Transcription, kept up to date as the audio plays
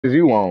is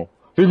you on?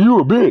 Nigga, you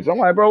a bitch. I'm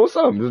like, bro, what's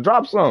up? Just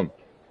drop something.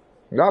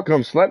 Y'all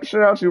come slap the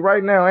shit out you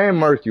right now and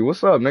murk you.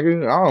 What's up,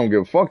 nigga? I don't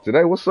give a fuck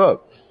today. What's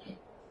up?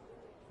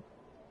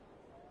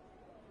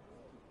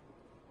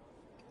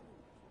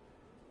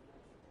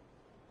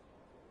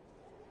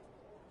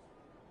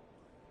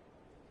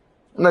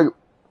 Nigga,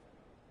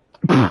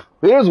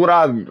 here's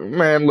what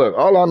man, look,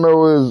 all I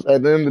know is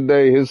at the end of the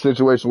day, his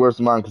situation worse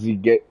than mine because he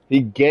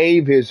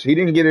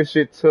didn't get his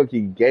shit took,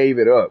 he gave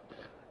it up.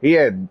 He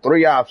had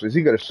three options.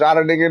 He could have shot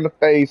a nigga in the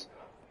face,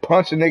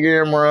 punch a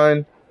nigga and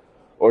run,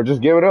 or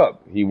just give it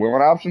up. He went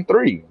with option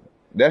three.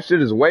 That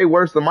shit is way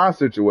worse than my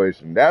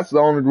situation. That's the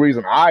only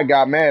reason I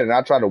got mad and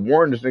I tried to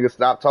warn this nigga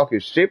stop talking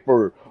shit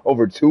for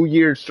over 2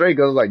 years straight.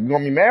 Cause I was like, you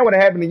gonna be mad when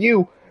it happened to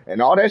you and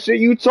all that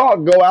shit you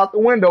talk go out the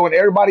window and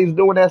everybody's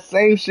doing that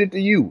same shit to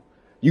you.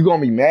 You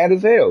gonna be mad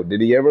as hell. Did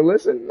he ever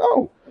listen?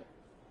 No.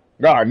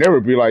 God, I'd never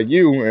be like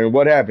you. And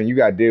what happened? You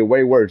got did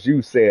way worse.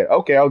 You said,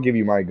 okay, I'll give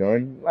you my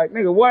gun. Like,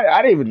 nigga, what?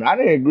 I didn't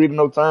agree to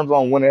no terms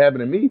on when it happened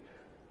to me.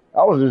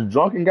 I was just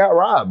drunk and got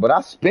robbed, but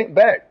I spent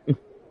back.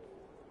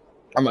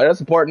 I'm like, that's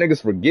the part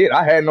niggas forget.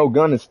 I had no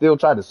gun and still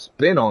tried to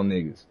spin on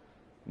niggas.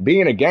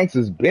 Being a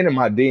gangster's been in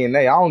my DNA.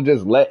 I don't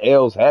just let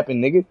L's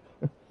happen, nigga.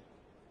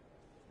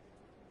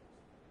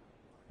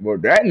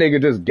 But that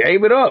nigga just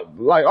gave it up.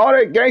 Like, all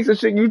that gangster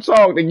shit you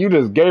talked and you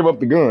just gave up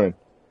the gun.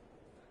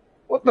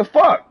 What the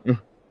fuck?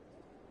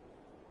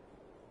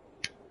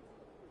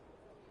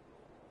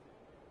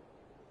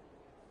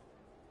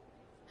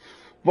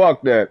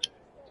 Fuck that.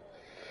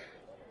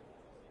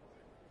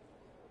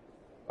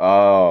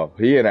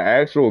 He in an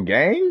actual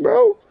gang,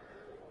 bro?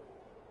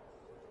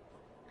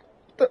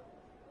 The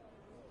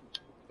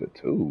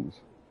twos.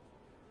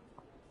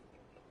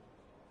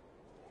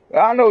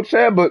 I know,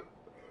 Chad, but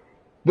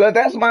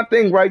that's my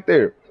thing right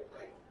there.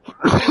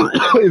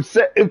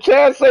 if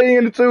Chad say he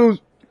in the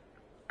twos,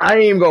 I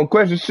ain't even gonna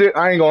question shit.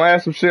 I ain't gonna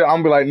ask some shit.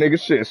 I'm gonna be like,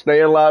 nigga, shit,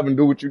 stay alive and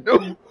do what you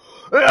do.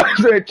 I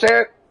said,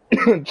 Chad,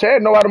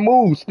 Chad know how to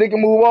move, stick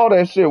and move, all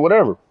that shit,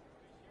 whatever.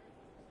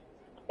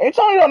 Ain't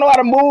Tony don't know how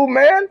to move,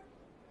 man.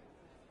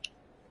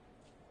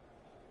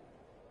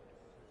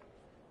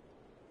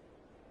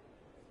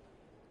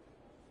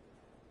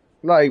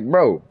 Like,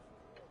 bro,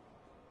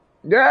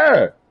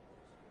 yeah.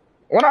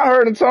 When I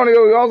heard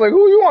Antonio, I was like,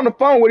 who you on the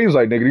phone with? He was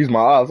like, nigga, these my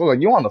ops. I was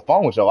like, you on the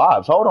phone with your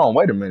ops? Hold on,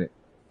 wait a minute.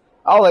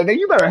 I was like, nigga,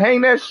 you better hang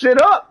that shit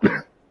up.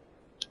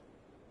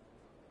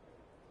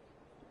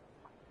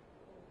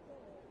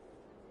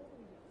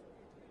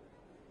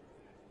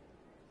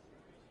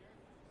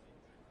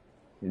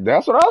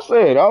 That's what I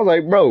said. I was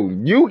like, bro,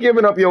 you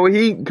giving up your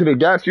heat could have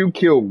got you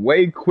killed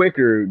way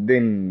quicker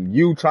than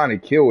you trying to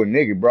kill a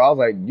nigga, bro. I was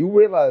like, you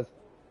realize,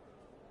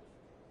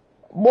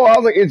 boy, I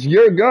was like, it's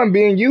your gun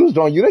being used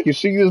on you. They can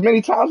shoot you as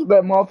many times with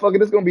that motherfucker.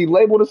 That's gonna be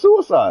labeled a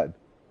suicide.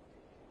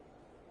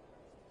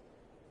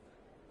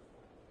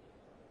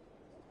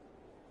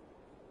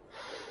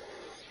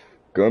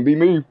 Gonna be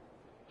me.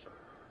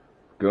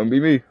 Gonna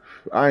be me.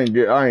 Ain't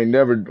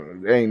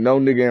no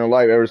nigga in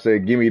life ever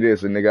said, give me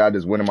this, and nigga, I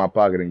just went in my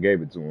pocket and gave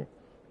it to him.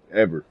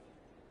 Ever.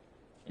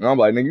 And I'm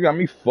like, nigga, you got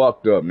me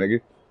fucked up,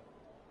 nigga.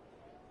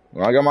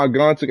 When I got my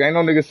gun took, ain't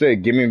no nigga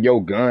said, give me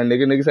your gun,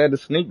 nigga. Niggas had to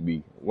sneak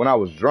me when I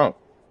was drunk.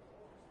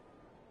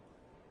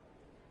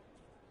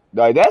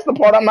 Like, that's the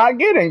part I'm not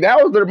getting.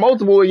 That was the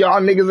multiple of y'all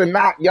niggas and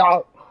not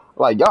y'all.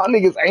 Like, y'all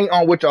niggas ain't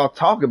on what y'all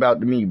talk about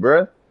to me,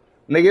 bruh.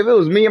 Nigga, if it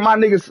was me and my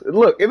niggas,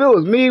 look, if it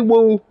was me,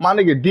 Woo, my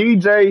nigga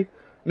DJ,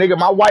 nigga,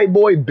 my white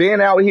boy Ben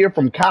out here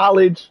from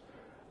college,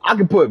 I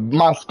could put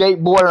my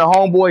skateboarder and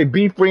homeboy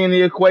B Free in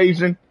the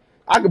equation.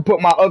 I could put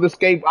I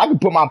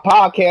could put my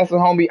podcasting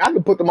homie, I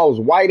could put the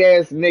most white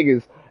ass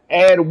niggas,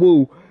 add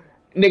Woo.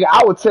 Nigga,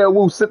 I would tell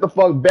Woo, sit the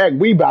fuck back.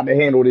 We about to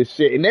handle this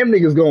shit. And them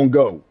niggas gonna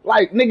go.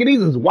 Like, nigga,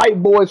 these is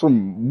white boys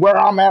from where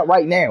I'm at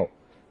right now.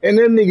 And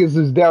them niggas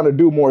is down to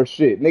do more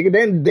shit.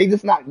 Nigga, they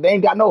just not, they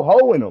ain't got no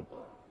hole in them.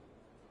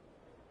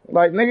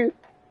 Like, nigga,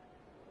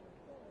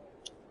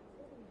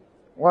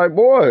 like,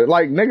 boy,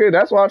 like, nigga,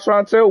 that's why I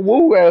try to tell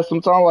Woo ass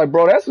sometimes, like,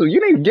 bro,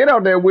 you need to get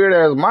out that weird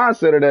ass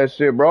mindset of that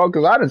shit, bro.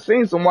 Cause I done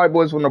seen some white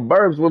boys from the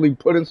burbs really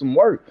put in some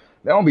work.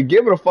 They don't be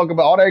giving a fuck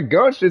about all that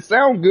gun shit.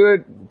 Sound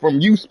good from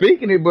you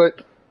speaking it,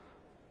 but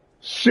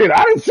shit,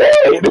 I didn't say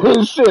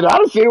it. Shit, I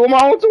done seen it with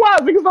my own two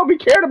eyes. Niggas don't be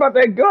caring about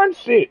that gun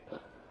shit.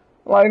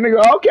 Like,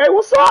 nigga, okay,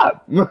 what's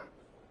up?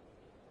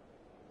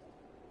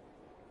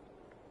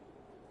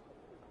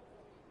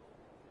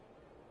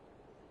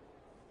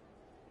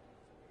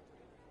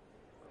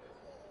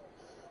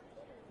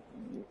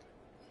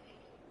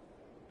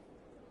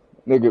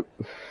 Nigga.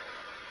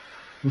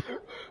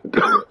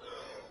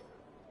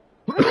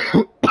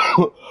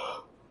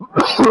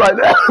 Like,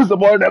 that's the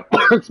part that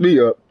fucks me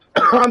up.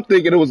 I'm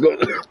thinking it was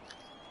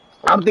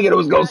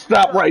gonna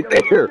stop right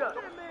there.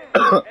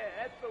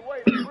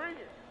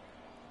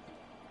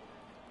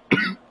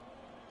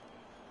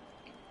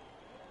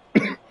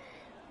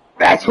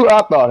 That's what I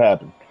thought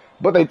happened.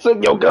 But they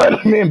took your gun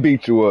and then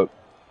beat you up.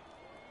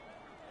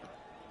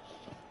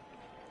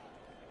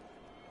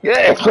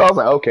 Yeah, so I was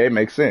like, okay, it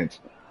makes sense.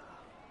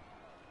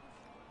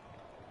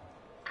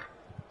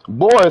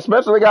 Boy,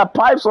 especially got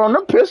pipes on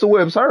them pistol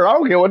whips hurt. I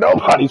don't care what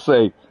nobody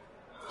say.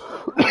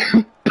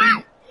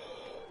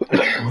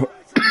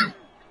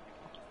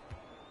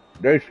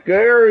 They're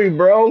scary,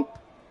 bro.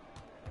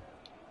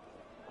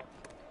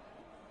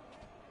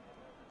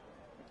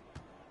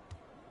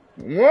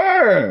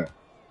 Where?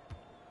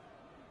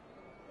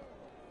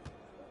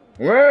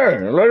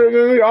 Where? Let it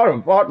be. I'd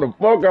have fought the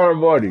fuck out of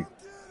buddy.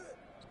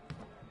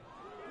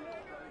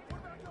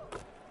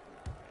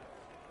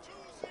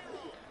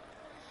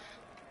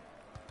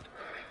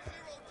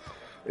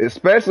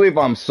 Especially if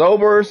I'm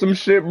sober or some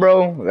shit,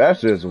 bro.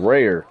 That's just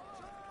rare.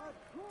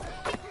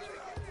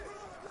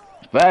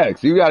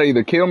 Facts. You gotta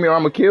either kill me or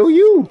I'm gonna kill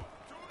you.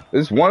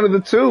 It's one of the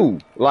two.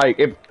 Like,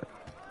 if...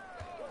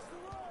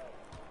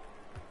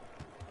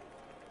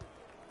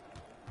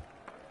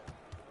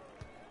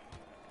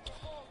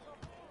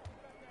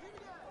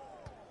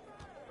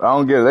 I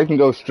don't get it. They can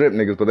go strip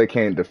niggas, but they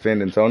can't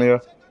defend Antonio.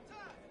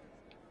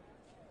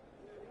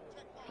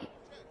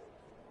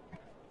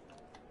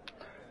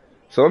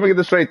 So let me get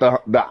this straight. The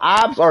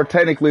ops are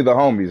technically the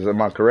homies.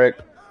 Am I correct?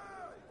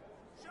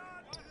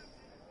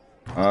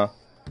 Huh?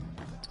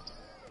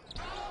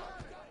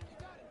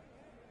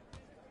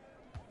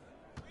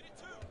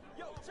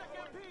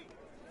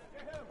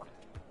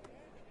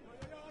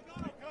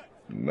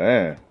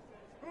 Man.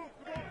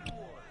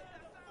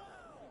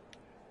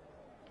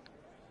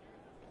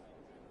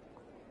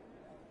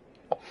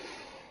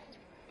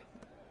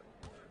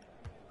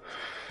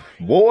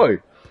 Boy.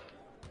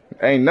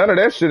 Ain't none of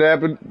that shit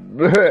happened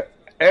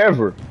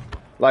ever.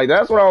 Like,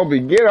 that's what I'll be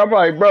getting. I'm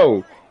like,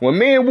 bro, when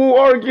me and Wu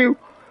argue,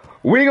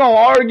 we gonna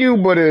argue,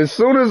 but as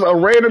soon as a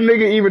random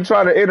nigga even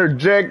try to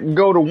interject,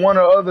 go to one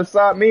or other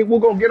side, me, we're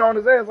gonna get on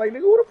his ass. Like, nigga,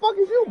 who the fuck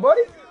is you,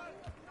 buddy?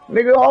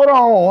 Nigga, hold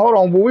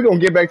on, but we gonna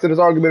get back to this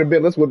argument a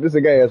bit. Let's whip this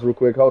gas real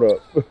quick. Hold up.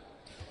 You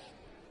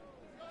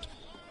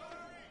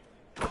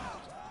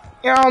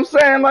know what I'm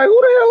saying? Like,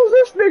 who the hell is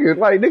this nigga?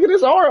 Like, nigga,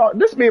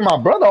 this me and my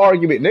brother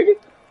argument, nigga.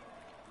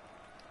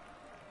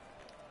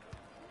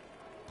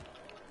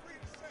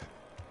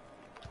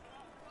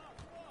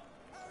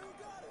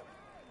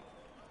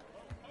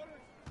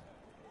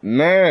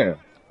 Man.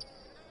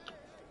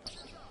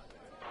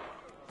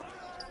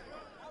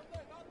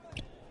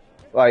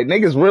 Like,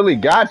 niggas really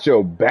got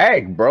your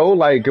back, bro.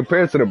 Like,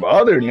 compared to them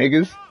other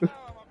niggas.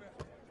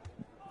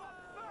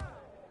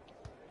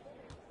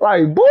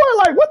 Like, boy,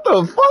 like, what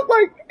the fuck?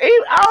 Like,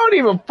 I don't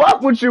even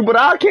fuck with you, but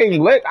I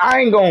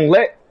ain't gonna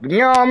let, you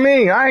know what I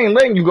mean? I ain't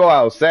letting you go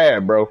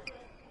outside, bro.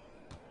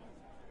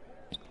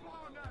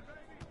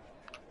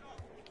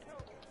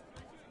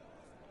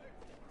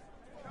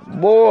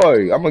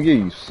 Boy, I'm gonna give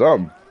you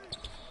something.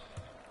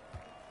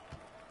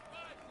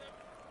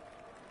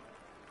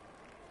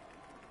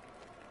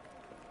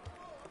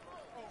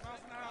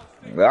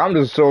 I'm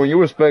just showing you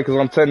respect because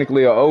I'm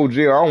technically an OG.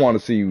 I don't want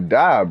to see you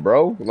die,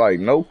 bro. Like,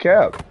 no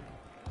cap.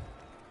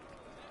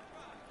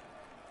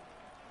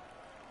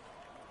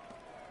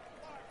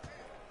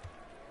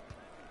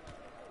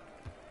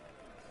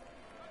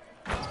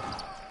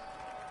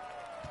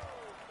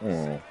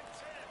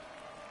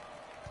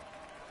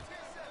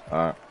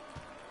 Alright.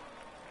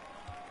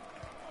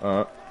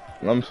 Alright.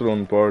 Let me sit on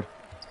the board.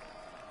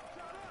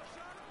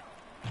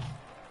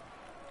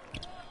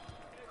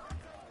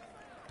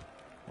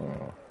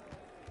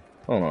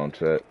 Hold on,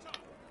 chat.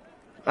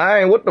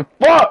 What the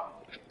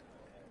fuck?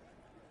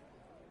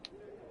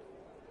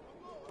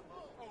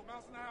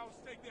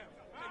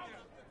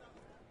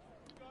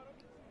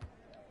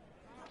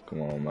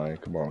 Come on, man.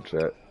 Come on,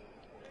 chat.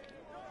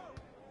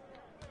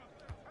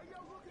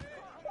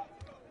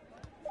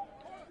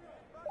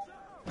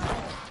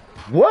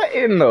 What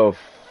in the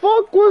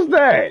fuck was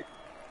that?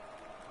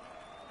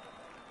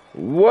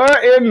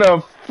 What in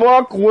the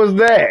fuck was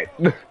that?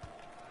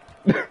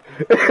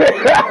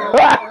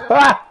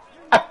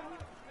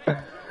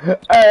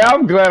 Hey,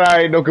 I'm glad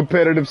I ain't no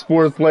competitive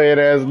sports playing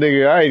ass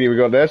nigga. I ain't even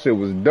go. That shit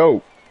was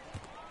dope.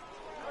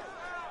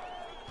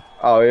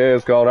 Oh yeah,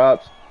 it's called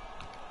Ops.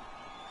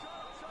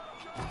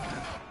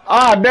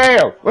 Ah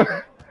damn!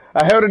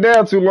 I held it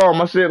down too long.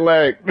 My shit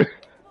lagged.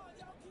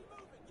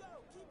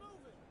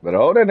 Better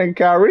hold that nigga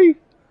Kyrie.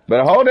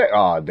 Better hold that.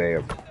 Oh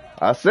damn!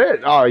 I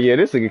said. Oh yeah,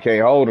 this nigga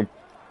can't hold him.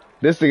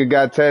 This nigga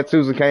got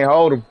tattoos and can't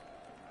hold him.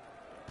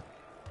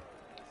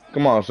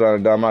 Come on,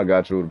 Shiny Dime. I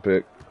got you with a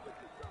pick.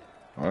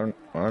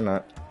 Or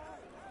not.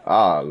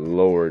 Ah,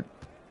 Lord.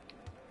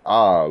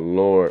 Ah,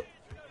 Lord.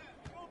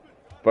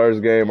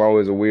 First game,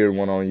 always a weird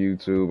one on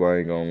YouTube. I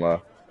ain't gonna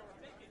lie.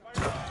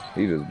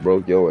 He just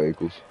broke your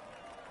ankles.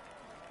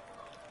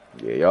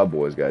 Yeah, y'all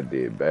boys got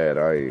dead bad.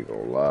 I ain't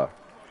gonna lie.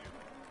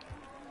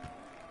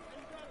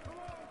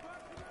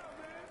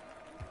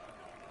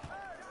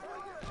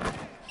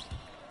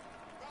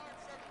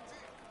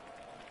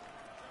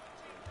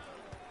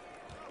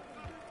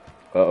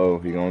 Uh-oh,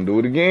 he gonna do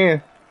it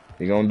again.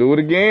 He gonna do it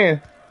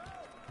again.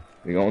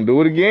 He gonna do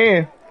it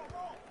again.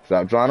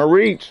 Stop trying to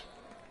reach.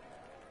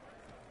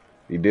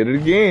 He did it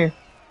again.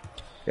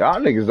 Y'all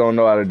niggas don't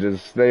know how to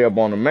just stay up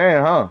on the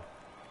man, huh?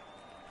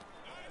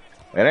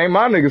 It ain't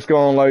my niggas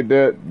going like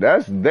that.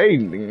 That's they, you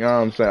know what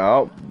I'm saying?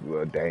 Oh,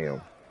 well,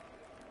 damn.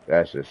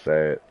 That's just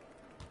sad.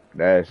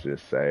 That's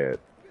just sad.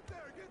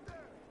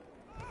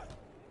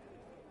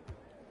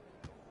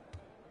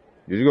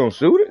 Is you gonna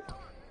shoot it?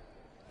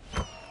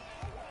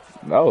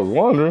 I was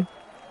wondering.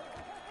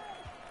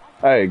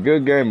 Hey,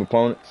 good game,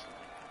 opponents.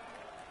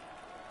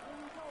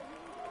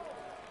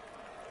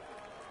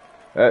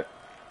 That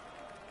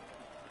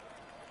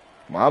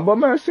my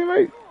bum ass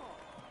teammate.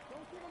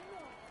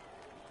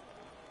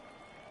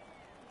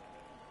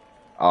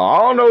 Oh, I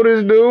don't know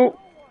this dude.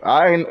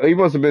 He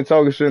must have been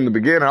talking shit in the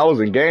beginning. I was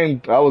in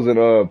game. I was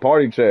in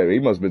party chat. He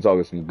must have been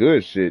talking some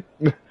good shit.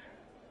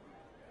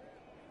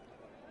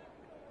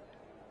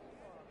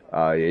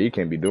 Yeah, you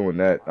can't be doing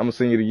that. I'm gonna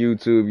send you to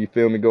YouTube. You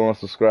feel me? Go and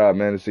subscribe,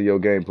 man, to see your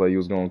gameplay. You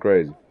was going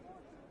crazy.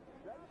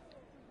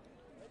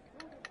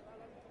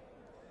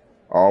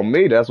 On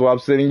me, that's why I'm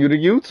sending you to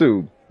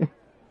YouTube.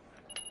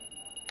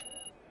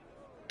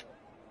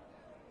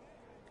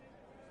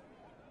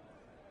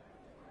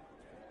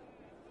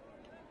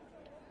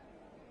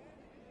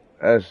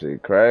 That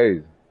shit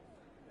crazy.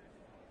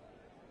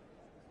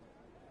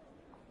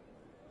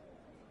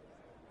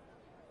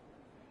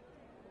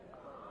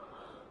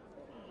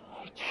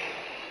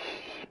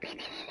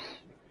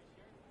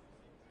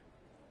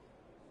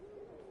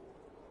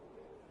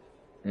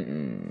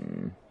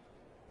 Mm-mm.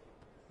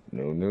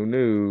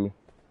 No.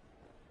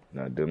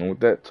 Not dealing with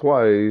that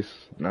twice.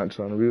 Not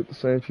trying to be with the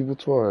same people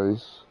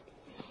twice.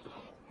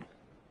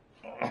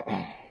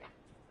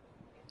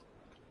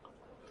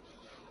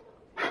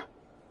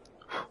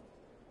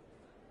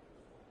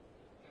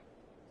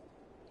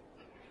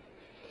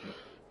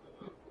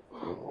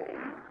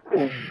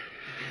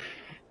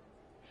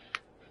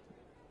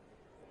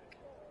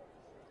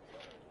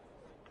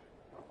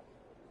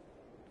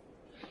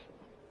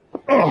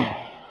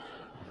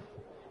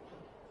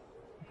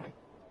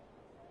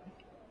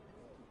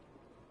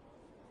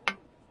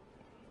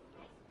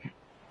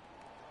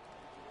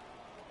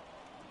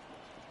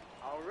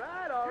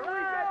 All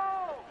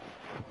right.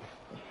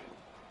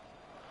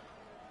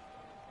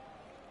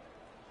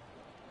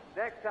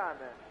 Next time,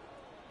 man.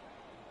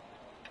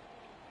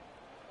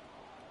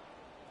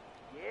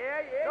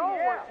 Yeah. No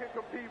one can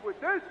compete with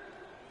this.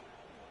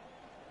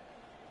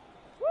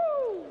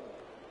 Woo!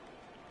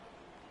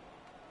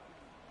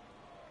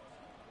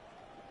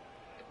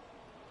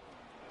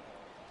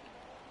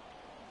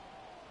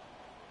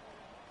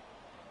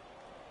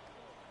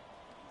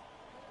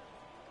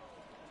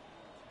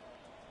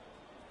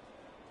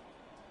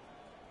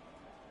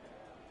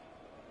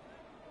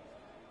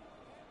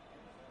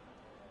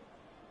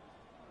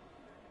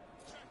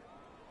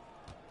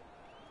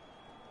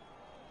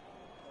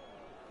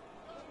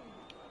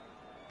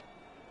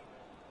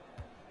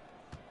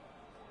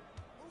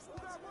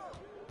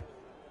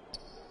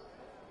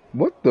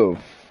 What the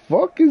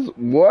fuck is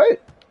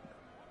what?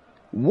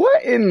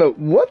 What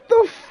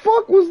the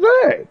fuck was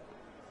that?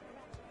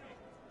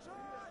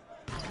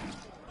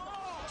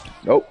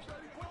 Nope.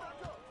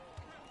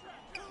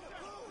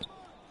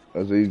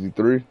 That's an easy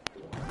 3.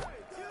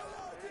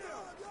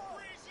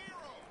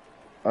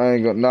 I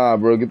ain't gonna, nah,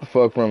 bro, get the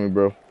fuck from me,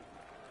 bro.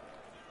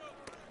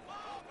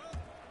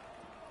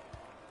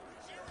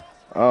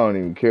 I don't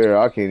even care.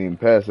 I can't even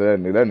pass that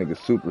nigga. That nigga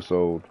super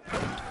sold.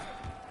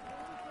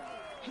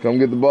 Come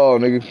get the ball,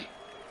 nigga.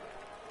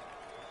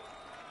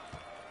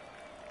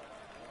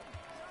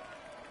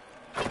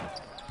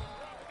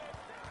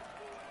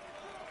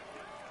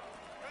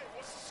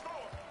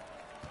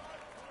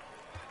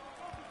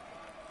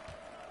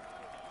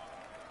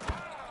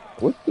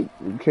 What the?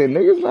 Can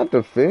niggas not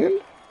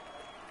defend?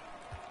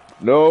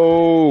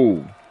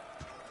 No.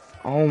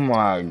 Oh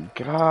my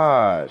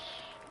gosh.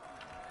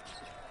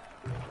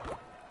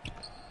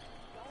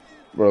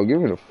 Bro,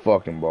 give me the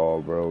fucking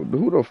ball, bro.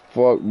 Who the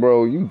fuck,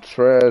 bro? You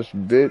trash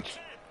bitch.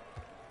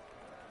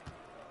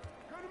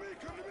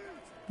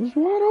 It's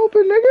wide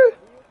open, nigga.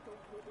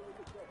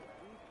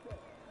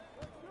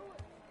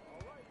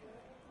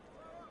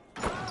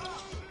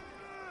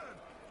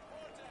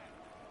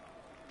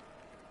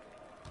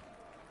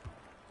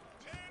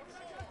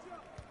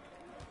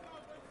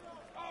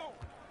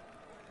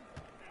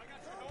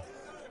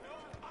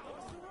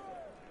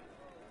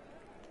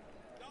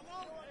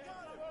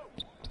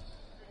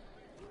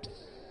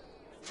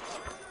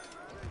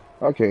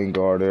 I can't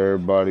guard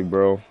everybody,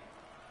 bro.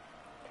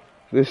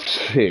 This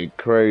shit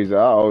crazy. I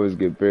always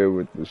get paired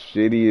with the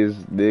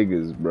shittiest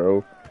niggas,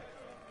 bro.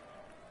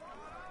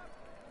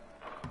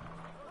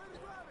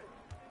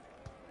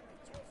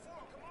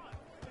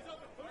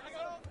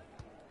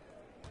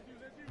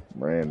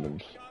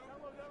 Randoms.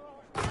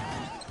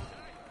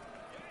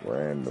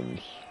 Where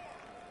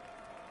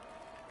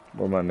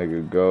my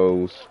nigga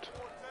Ghost?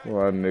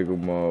 Where my nigga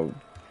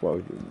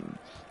motherfucking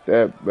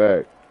step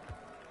back?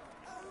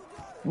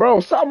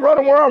 Bro, stop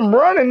running where I'm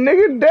running,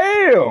 nigga.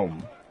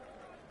 Damn.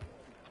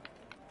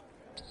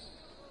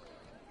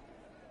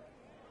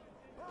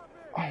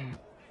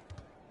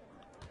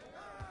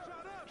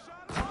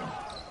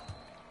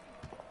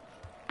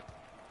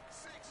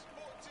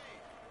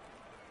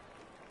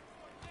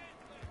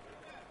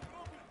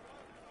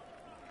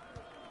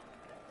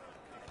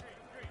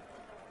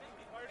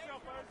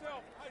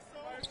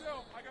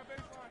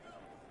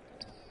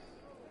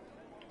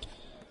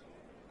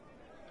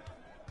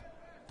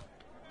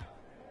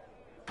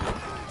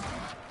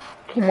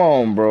 Come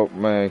on, bro.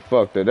 Man,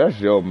 fuck that. That's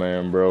your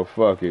man, bro.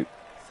 Fuck it.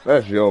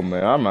 That's your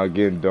man. I'm not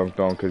getting dunked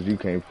on because you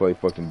can't play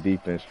fucking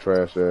defense,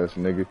 trash ass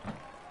nigga.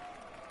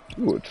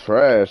 You a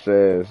trash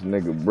ass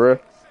nigga, bruh.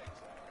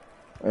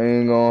 I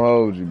ain't gonna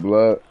hold you,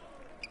 blood.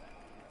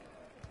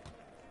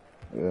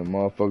 Yeah,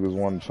 motherfuckers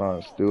want to try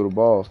and steal the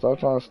ball. Stop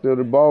trying to steal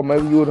the ball.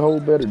 Maybe you would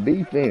hold better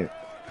defense.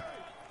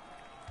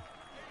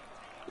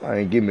 I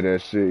ain't give me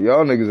that shit.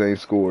 Y'all niggas ain't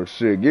scored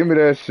shit. Give me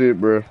that shit,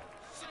 bruh.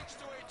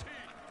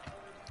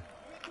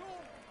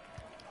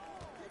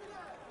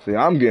 See,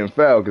 I'm getting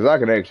fouled because I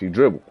can actually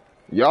dribble.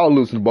 Y'all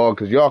losing the ball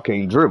because y'all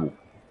can't dribble.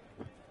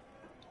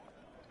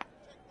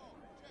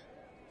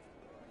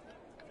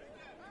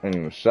 I ain't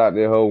even shot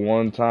that hoe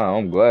one time.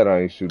 I'm glad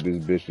I ain't shoot this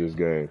bitch this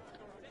game.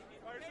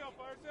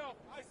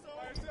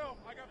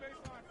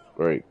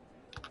 Great.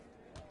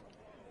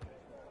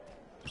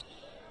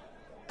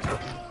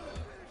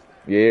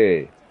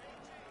 Yeah.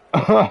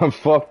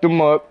 Fucked them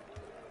up.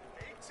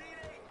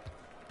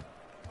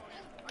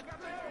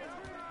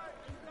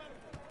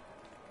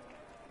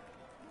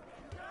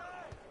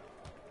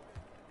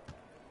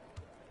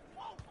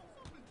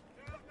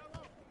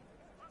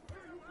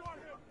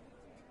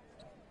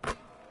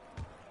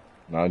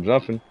 Not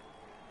jumping.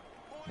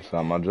 It's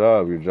not my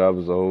job. Your job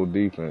is to hold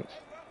defense.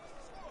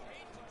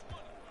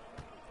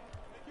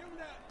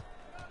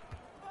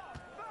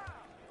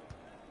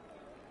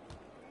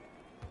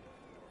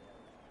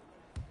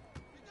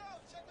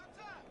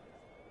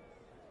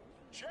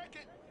 Check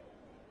it.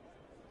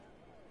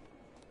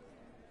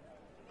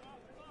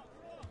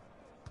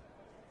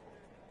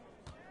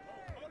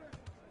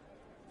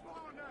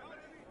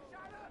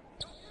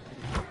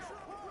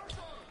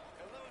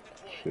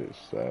 Shit's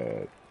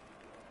sad.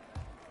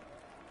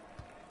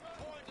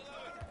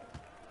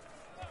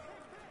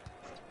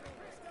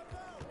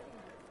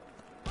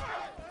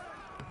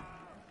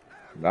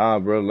 Nah,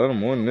 bro, let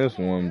them win this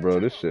one, bro.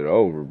 This shit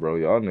over, bro.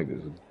 Y'all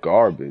niggas is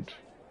garbage.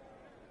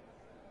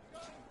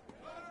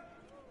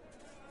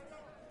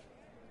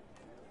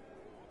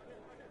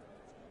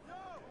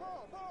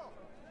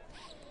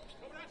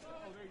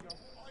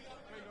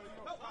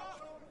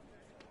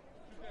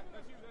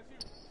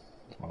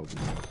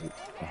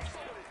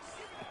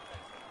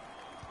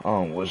 I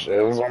don't wish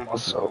that was on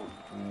myself.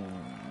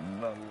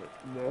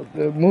 Not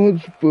that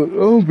much, but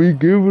I'll be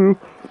giving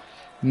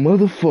a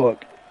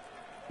motherfuck.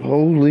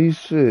 Holy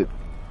shit.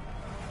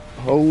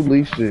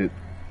 Holy shit.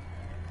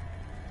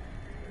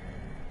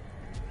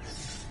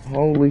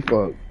 Holy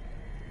fuck.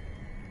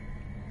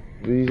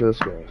 Jesus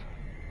Christ.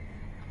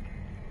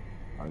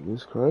 Like,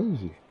 it's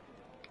crazy.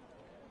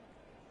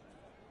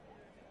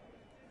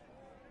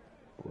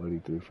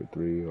 43 for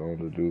 3 on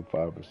the dude,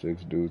 5 for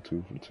 6, dude,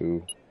 2 for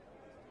 2.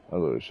 I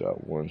literally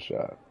shot one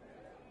shot.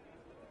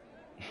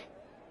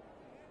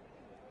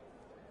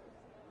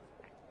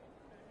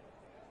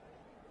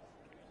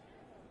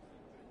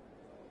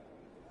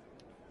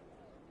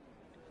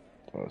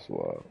 That's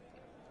wild.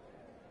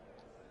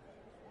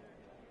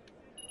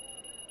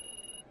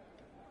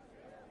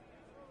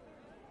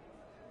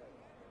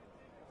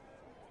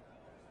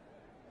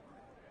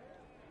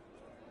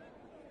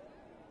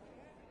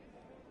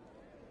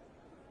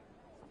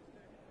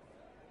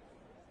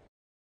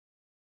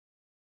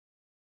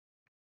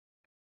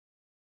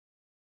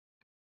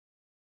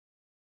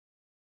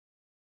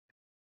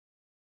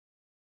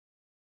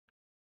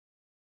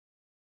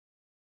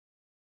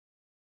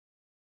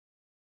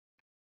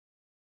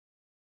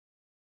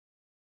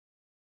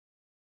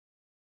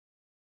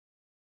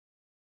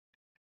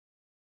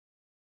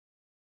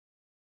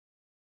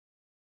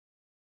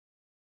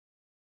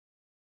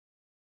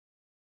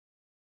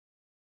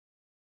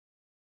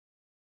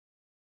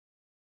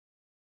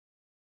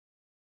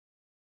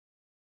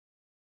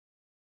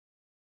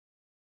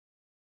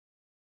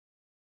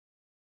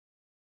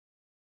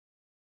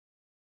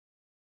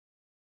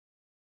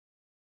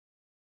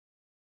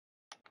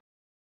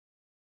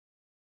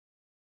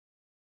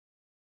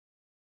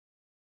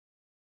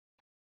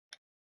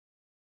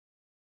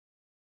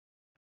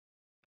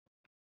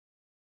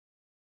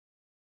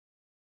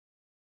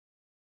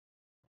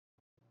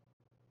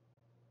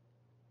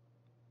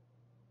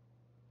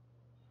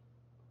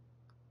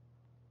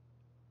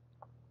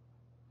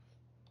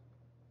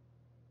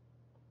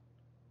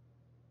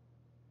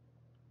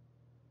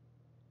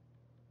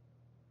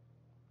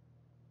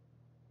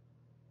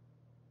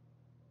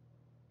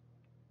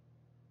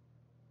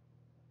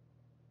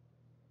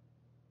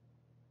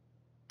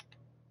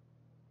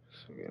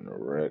 So getting a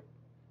wreck.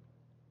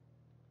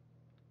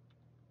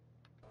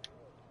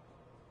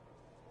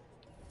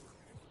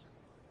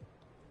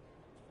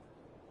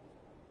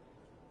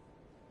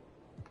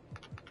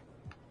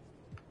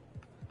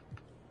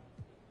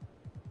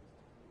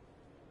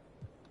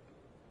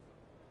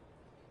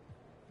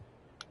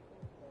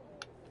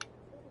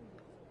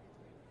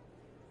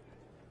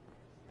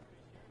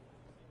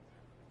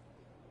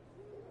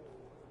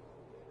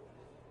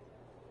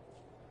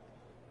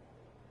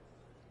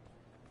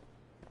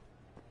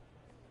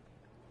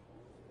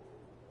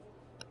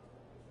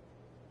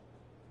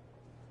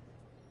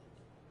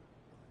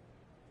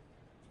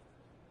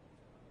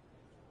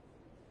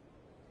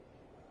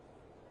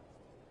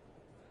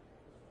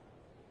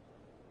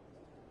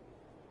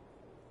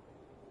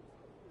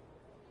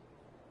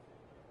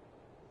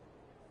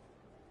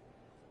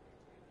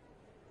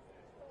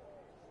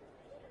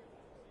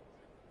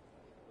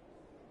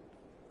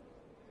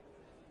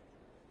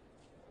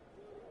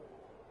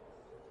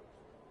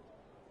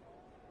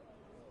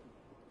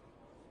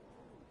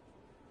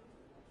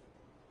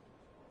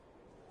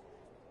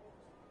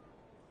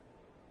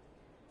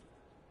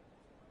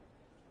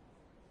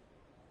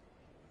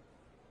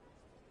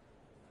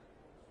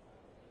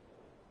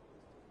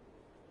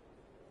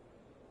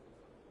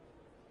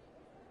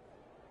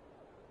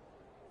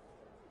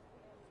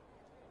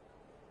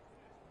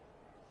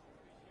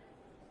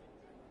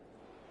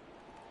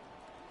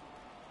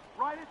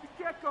 right at the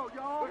get-go,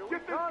 y'all. Let's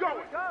get this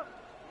going. Yeah,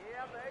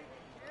 baby.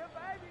 Yeah,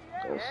 baby.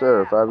 Yeah. Yes,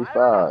 sir.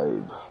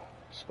 5v5.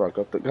 Spark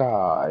up the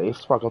guy.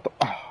 Spark up the.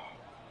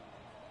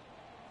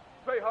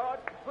 Play hard,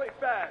 play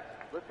fast.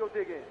 Let's go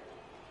dig in.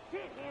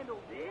 Can't handle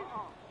this.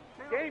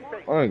 Game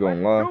face. I ain't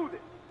gonna lie. Do this.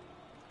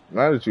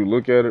 Now that you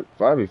look at it,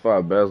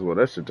 5v5 basketball,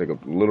 that should take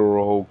up the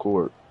literal whole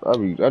court. I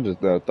just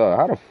thought,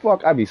 how the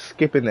fuck I be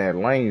skipping that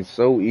lane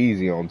so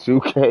easy on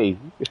 2K?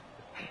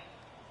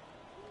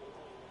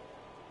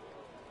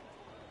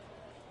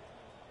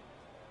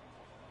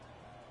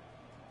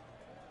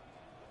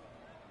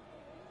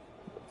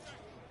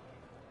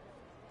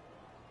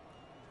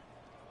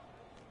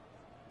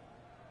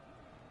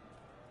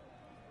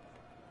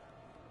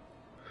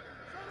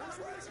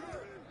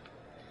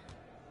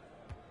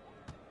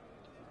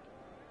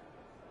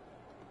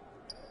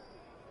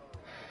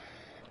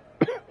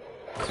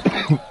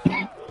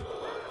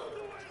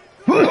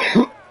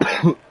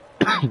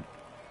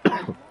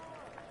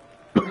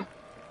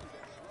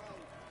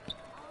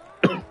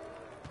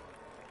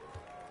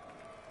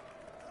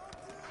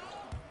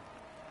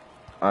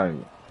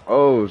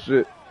 Oh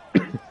shit.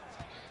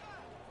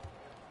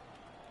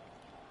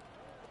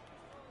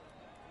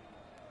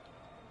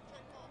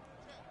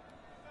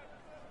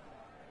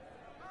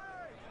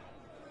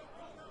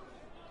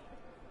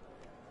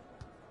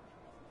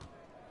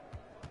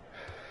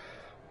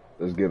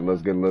 Let's get it,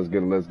 let's get it, let's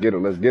get it, let's get it,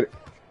 let's get it.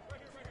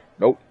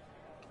 Nope.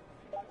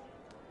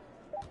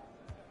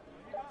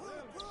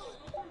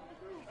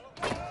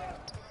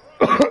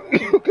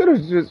 You could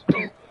have just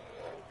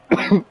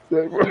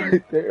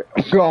right there.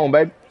 I'm gone,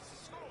 baby.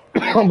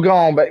 I'm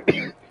gone,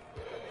 baby.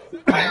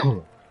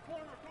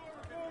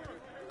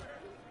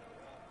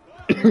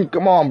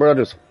 Come on, bro.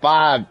 There's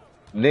 5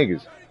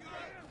 niggas.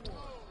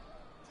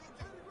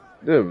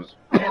 There was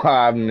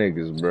 5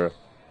 niggas, bro.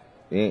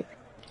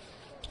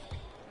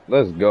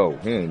 Let's go.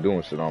 He ain't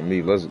doing shit on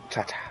me. Let's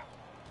cha-cha.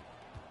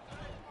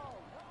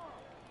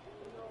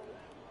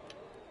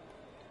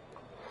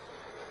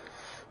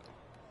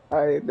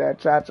 I hate that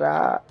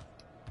cha-cha.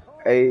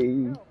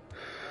 Hey.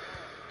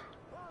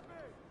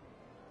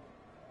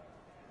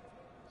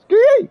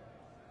 Ski.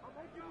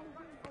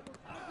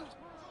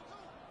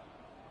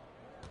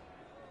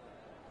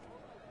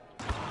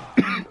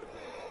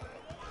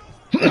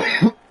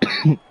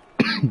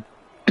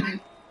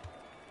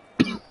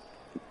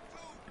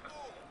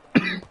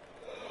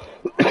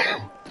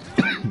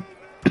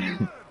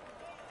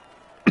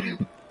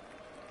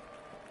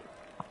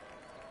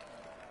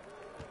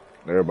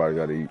 Everybody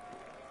gotta eat.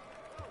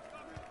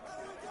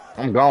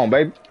 I'm gone,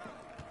 baby.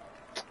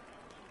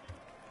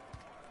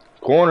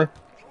 Corner.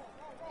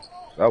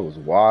 That was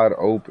wide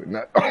open.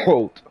 That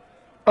out.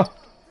 Let's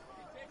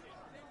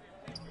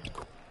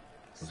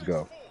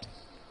go.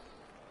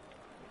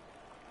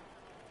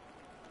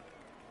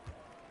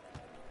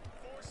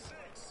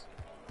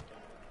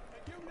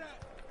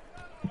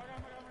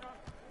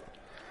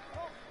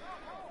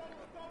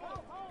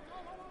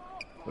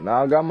 But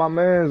now I got my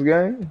man's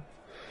game.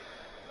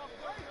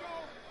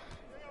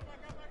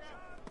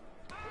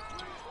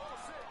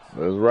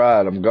 Let's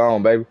ride. I'm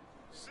gone, baby.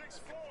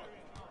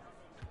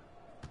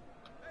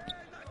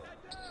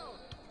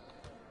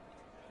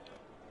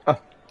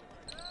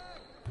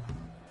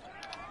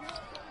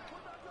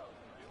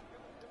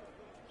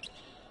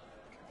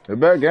 Get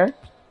back, gang.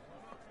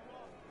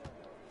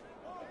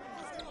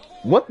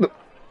 What the?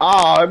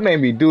 Oh, it made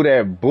me do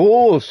that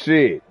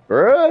bullshit,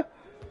 bruh.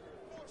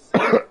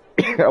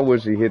 I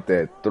wish he hit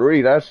that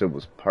 3. That shit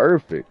was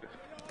perfect.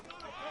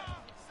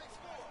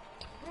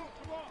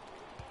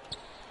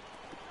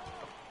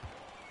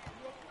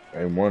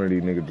 Ain't one of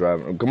these niggas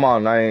driving. Come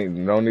on,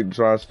 no need to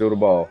try and steal the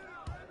ball.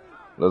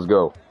 Let's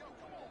go.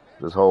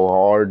 This whole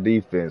hard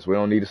defense. We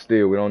don't need to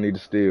steal. We don't need to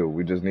steal.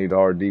 We just need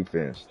hard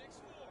defense.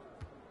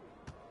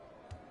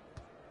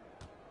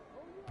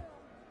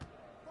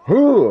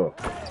 Huh.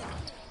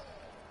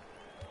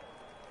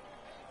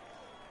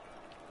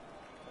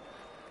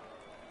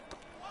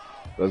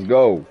 Let's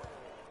go.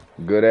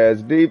 Good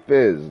ass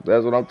defense.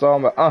 That's what I'm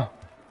talking about.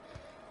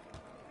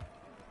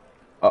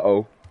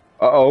 Uh-oh.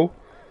 Uh-oh.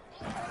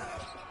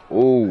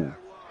 Ooh.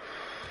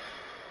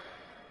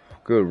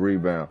 Good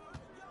rebound.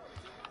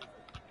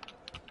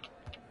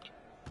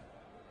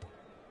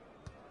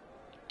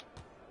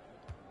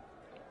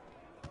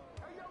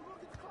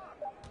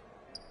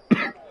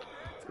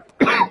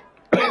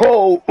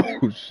 Oh,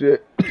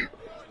 shit.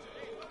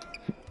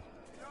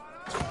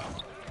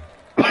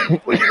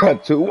 We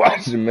got 2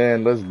 watching,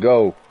 man. Let's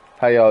go.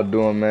 How y'all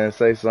doing, man?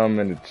 Say something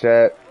in the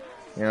chat.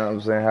 You know what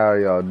I'm saying? How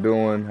y'all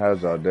doing?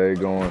 How's y'all day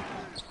going?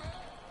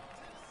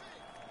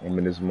 I'm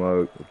in this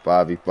mug,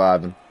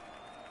 5v5ing.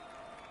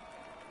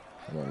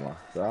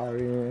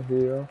 Sorry in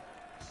here.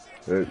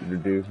 The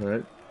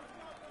defense.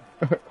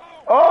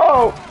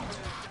 Oh!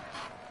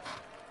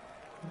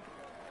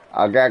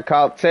 I got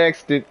caught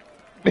texted.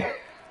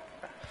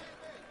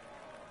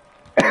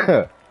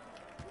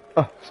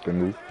 Spin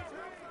move.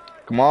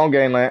 Come on,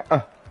 gangland.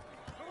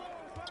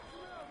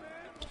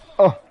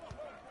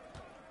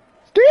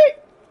 Ski!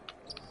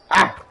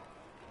 Ah!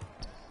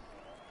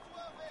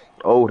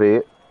 Old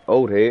head.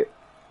 Old head.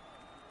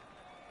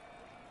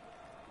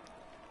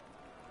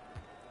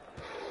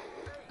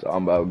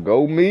 Talking about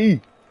go me.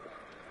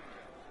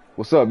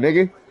 What's up,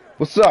 nigga?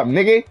 What's up,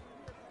 nigga?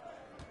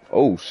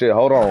 Oh shit,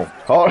 hold on.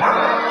 Hold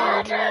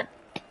on.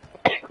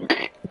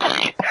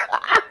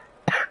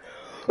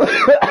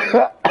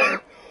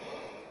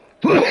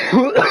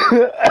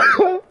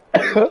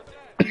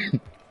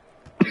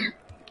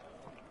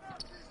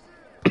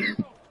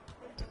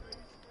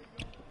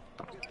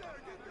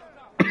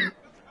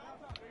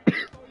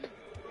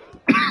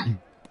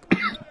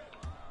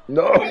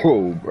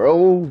 No,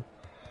 bro.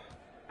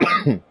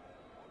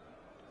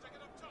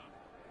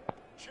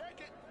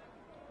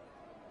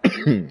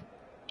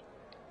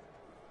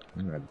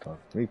 You had to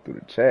talk to me through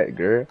the chat,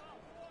 girl.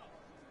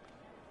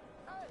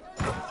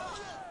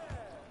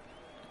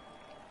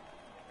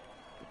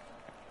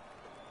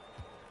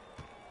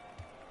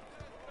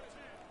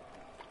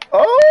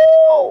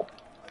 Oh!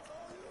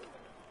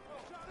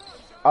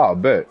 I'll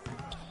bet.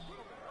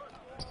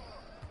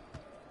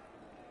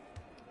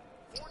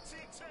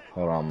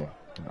 Hold on,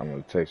 I'm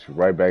gonna text you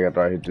right back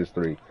after I hit this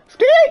three.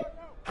 Ski!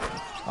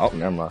 Oh,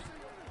 never mind.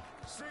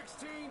 16-10.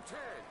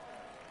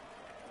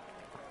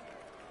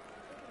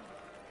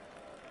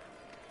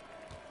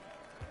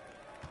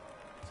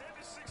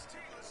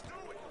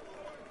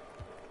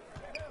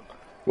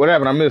 What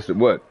happened? I missed it.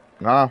 What?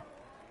 Huh?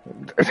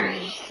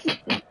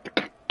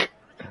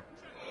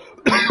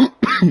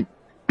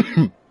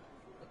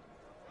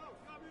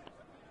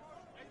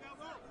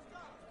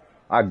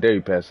 I dare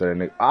you pass that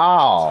nigga.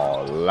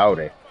 Oh,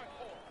 lordy.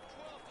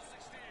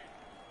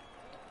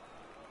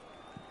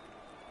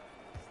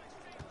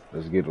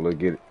 Let's get it. Let's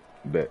get it.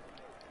 Bet.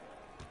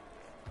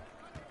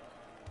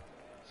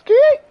 Ski!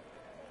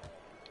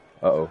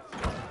 Uh-oh.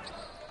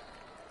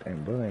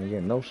 Damn, bro, ain't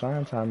getting no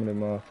shine time in that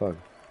motherfucker.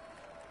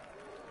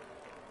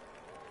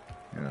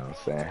 You know what I'm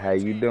saying? How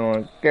you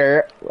doing,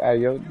 girl? How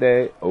your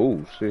day?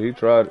 Oh, shit, he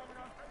tried it.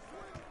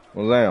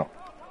 What's that?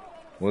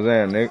 What's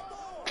that, nigga?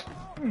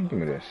 Give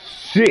me that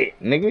shit,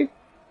 nigga.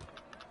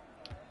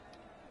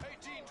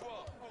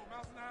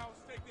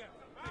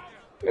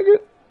 Nigga.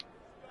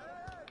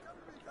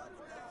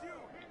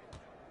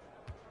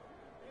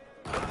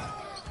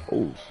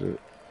 Oh, shit.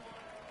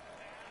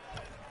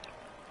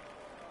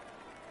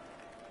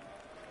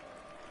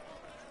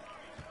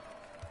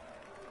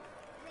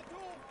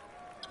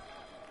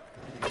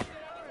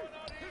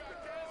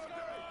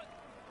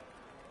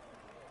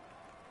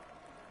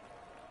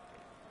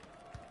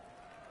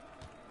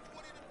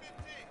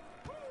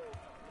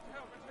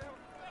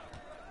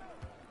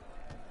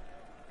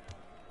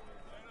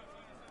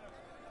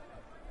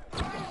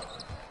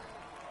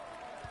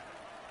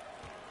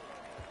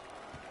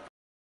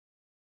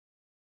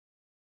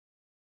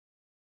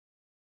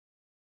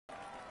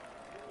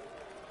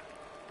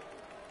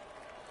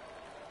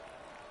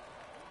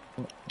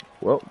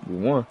 Well, we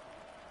won.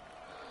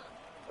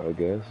 I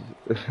guess.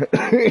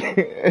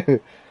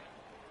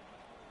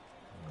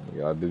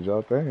 Y'all did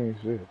y'all thing,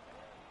 shit.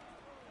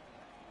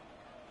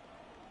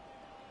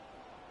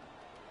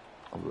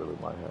 I really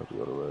might have to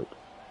go to work.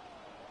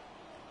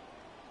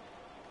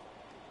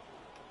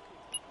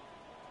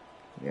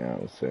 You know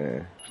what I'm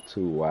saying?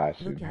 Too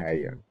watching how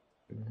you.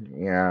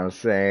 You know what I'm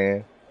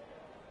saying?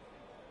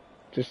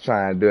 Just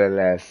trying to do a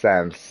little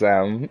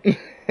something.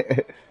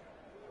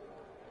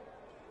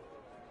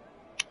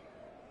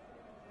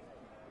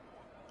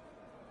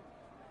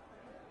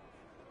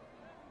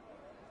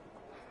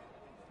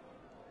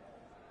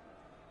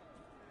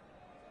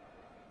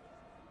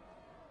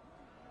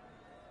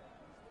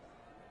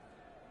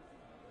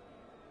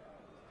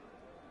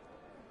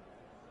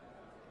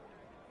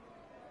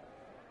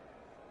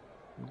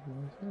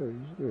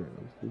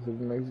 Let's do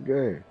the next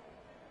game.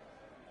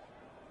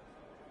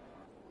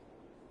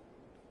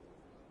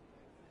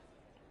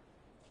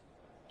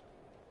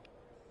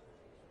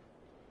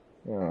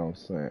 You know what I'm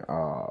saying?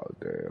 Oh,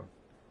 damn.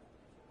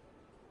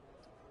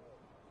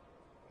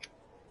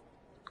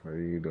 What are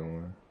you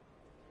doing?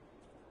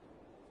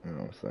 You know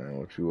what I'm saying?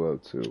 What you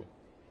up to? You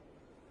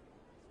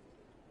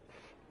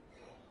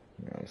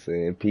know what I'm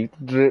saying? Peep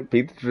the drip,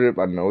 peep the drip.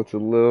 I know it's a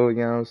little, you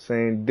know what I'm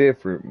saying,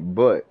 different,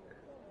 but,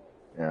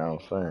 you know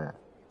what I'm saying?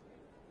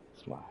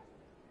 Smile.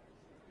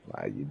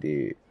 You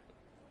did.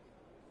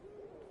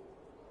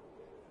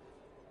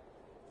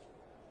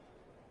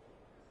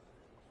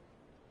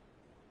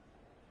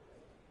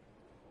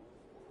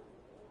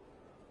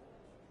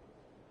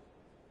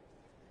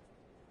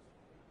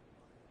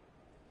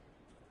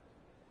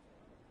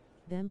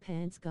 Them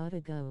pants gotta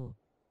go.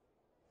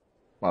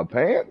 My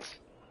pants?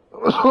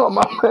 What's wrong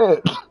with my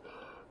pants?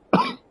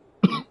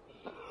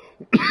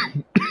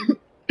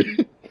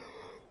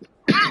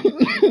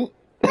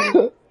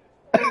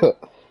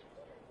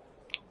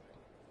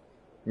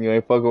 You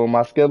ain't fucking with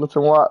my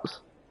skeleton wops?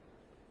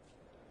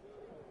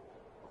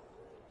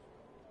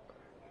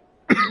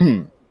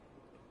 Them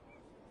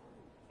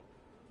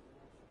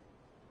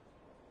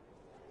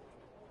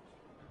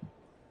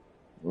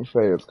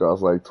pants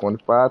cost like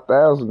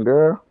 25,000,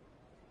 girl.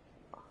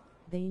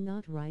 They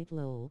not right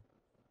low.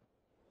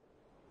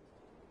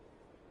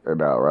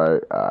 And out,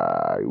 right?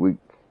 We, you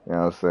know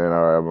what I'm saying?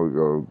 All right,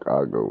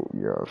 I'll go,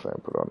 you know what I'm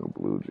saying? Put on the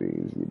blue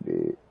jeans, you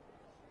did.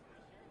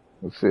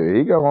 Well, shit,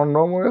 he got on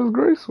normal as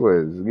Grace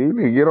was. You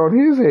need to get on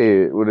his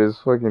head with his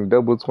fucking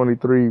double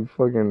 23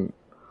 fucking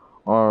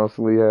arm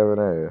sleeve having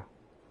ass.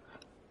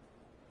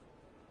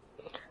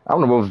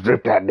 I'm the most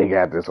dripped out nigga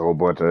out this whole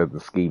bunch of the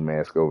ski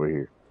mask over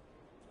here.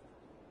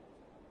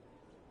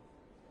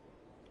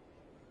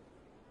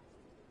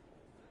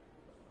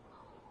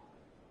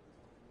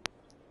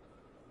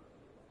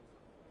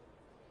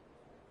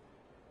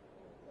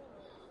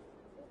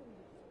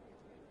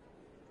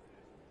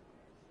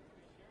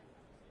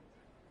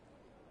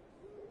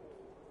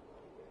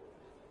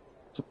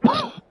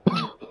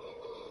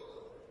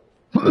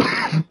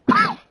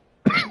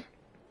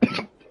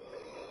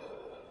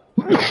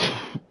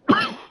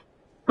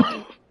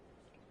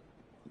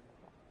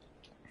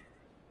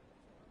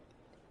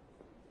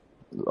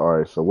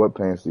 Alright, so what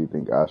pants do you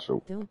think I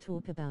should? Don't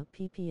talk about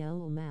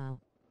PPL or Mao.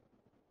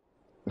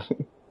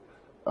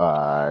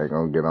 I ain't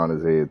gonna get on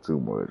his head too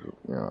much.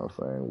 You know what I'm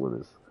saying? With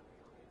his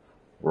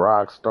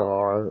rock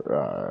star.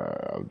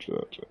 I'm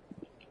judging.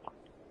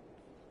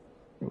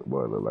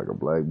 Boy, look like a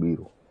black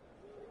beetle.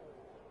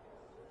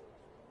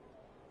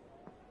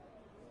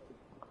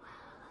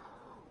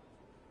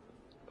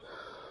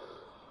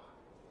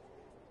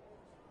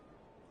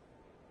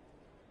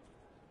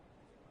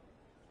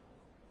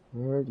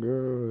 That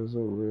girl is a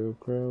real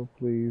crowd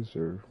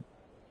pleaser.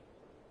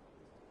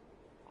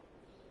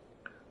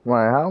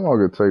 Man, how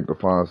long it take to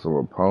find some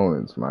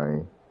opponents,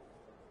 man?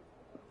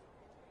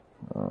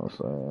 You know what I'm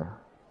saying?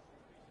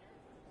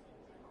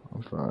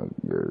 I'm trying to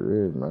get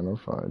rid, man. I'm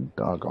trying to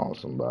dunk on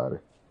somebody.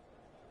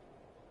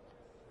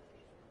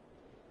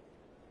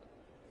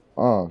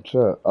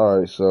 Chat.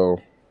 Alright, so.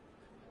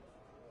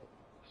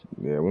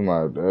 Yeah, we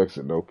might have to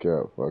exit, no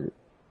cap. Fuck it.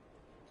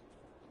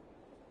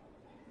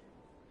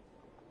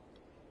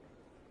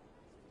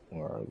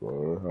 Alright, go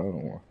ahead. I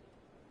don't want.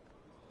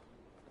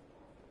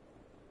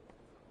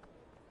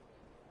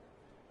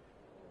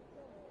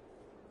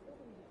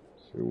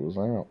 See what's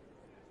out.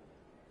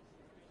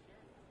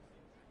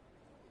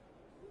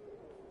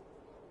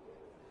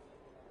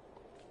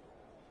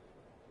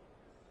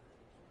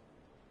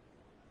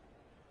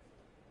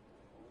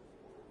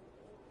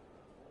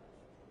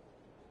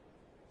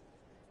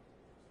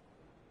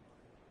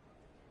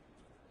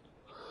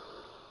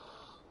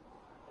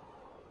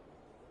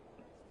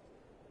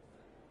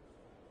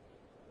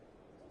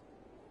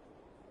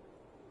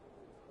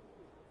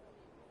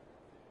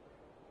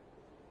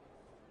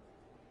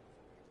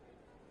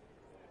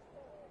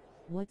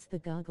 What's the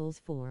goggles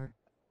for?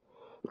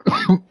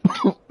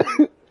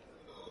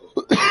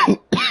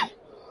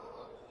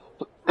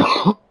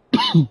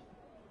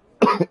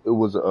 It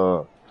was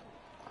a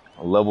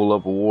level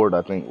up award,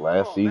 I think,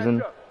 last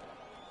season,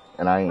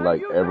 and I ain't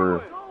like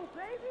ever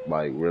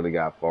like really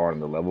got far in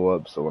the level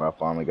up. So when I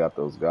finally got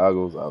those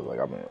goggles, I was like,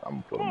 I'm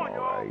gonna put them on.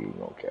 I ain't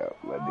gonna cap.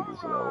 Let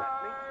niggas know.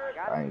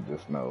 I ain't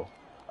just know.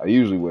 I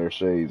usually wear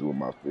shades with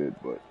my fit,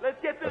 but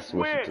I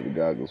switched it to the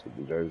goggles with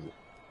the jersey.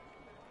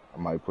 I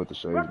might put the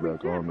shades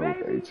back on though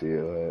with the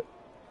ATL hat.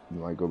 I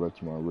might go back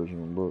to my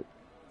original look.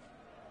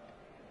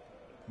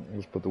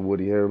 Let's put the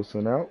Woody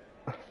Harrelson out.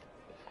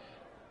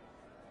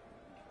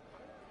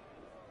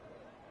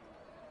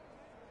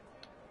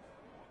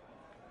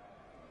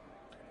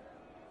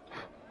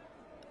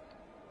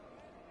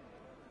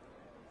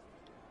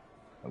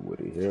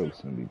 Woody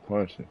Harrelson be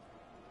punching.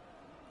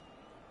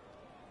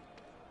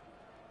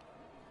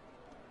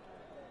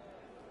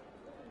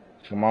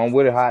 Come on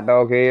with it, hot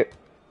dog head.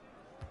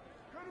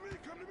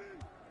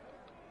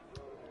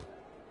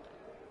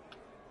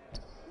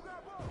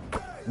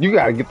 You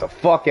gotta get the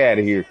fuck out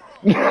of here.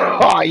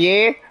 Oh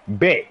yeah?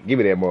 Bet. Give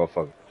me that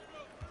motherfucker.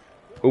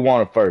 Who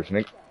won it first,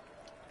 nigga?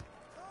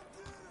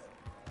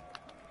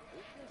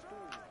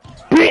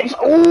 Bitch!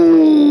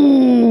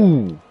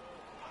 Ooh!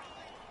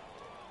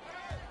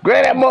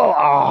 Grab that mother.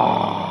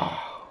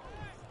 Ah.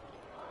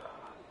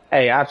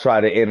 Hey, I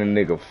tried to end a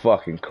nigga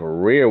fucking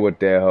career with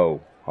that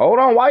hoe. Hold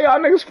on, why y'all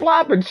niggas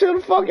flopping? Chill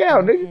the fuck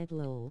out,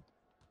 nigga.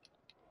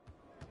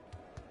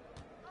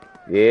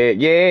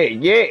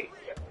 Yeah.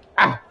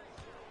 Ah.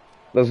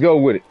 Let's go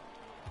with it.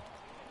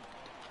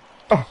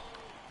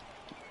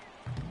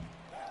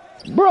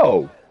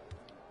 Bro.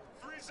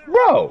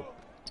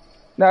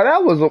 Now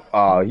that was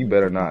a you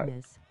better not.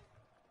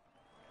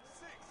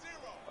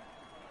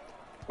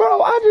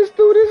 Bro, I just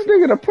threw this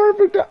nigga the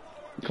perfect.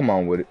 Come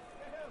on with it.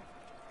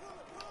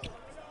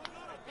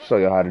 Show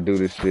y'all how to do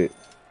this shit.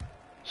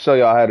 Show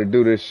y'all how to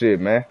do this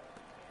shit, man.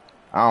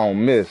 I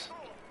don't miss.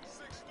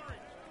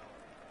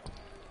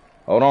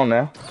 Hold on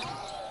now.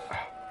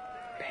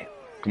 Damn.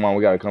 Come on,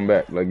 we gotta come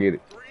back. Let's get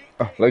it.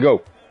 Let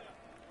go.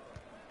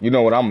 You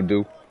know what I'm gonna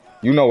do.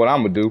 You know what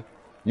I'm gonna do.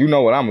 You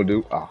know what I'm gonna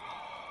do. Ah.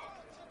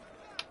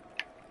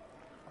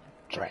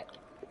 Drat.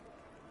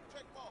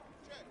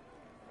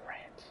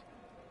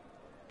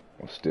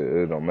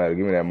 Still, it don't matter.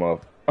 Give me that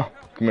mother. Come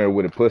here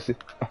with it, pussy.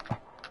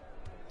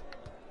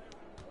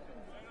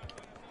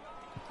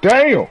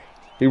 Damn!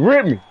 He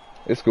ripped me.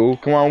 It's cool.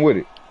 Come on with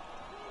it.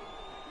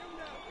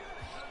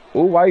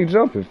 why you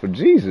jumping? For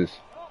Jesus.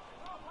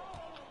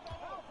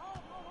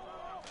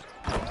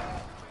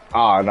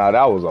 Oh, no,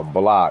 that was a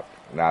block.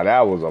 Now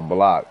that was a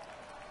block.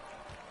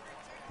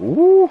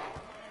 Woo.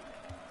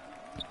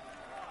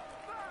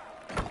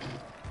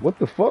 What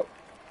the fuck?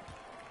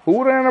 Who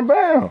went out of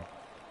bounds?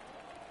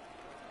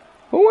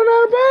 Who went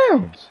out of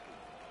bounds?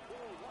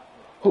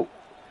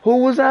 Who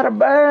was out of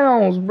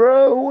bounds,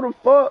 bro? Who the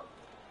fuck?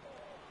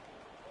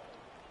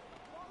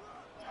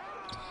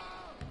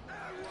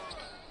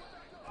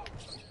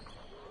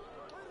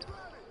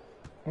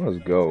 Let's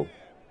go.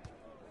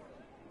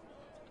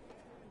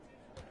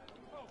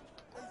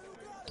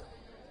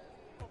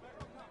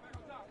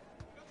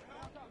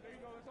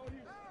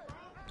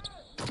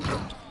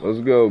 Let's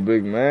go,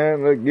 big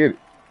man. Let's get it.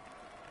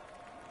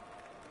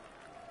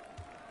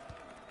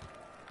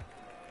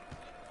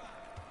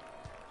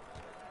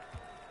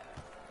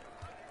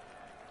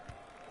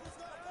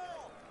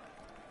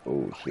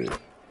 Oh, shit.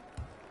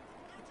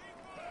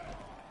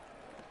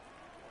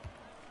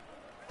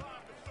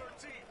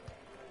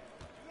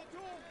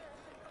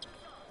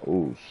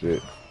 Oh,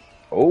 shit.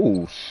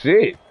 Oh,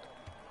 shit.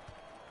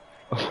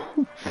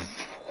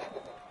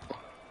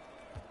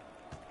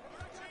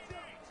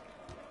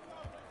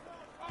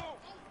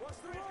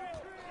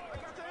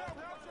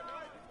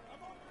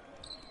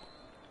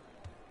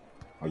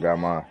 I got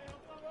mine.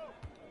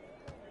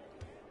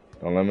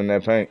 Don't let me in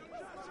that paint.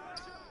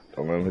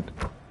 Don't let me.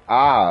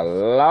 Ah,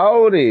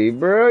 Lordy,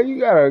 bro. You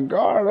gotta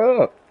guard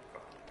up.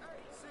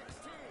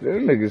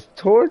 Them niggas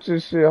torture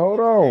shit. Hold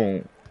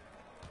on.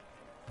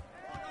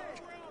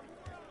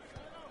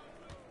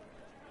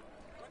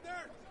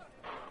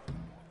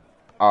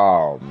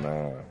 Oh,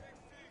 man.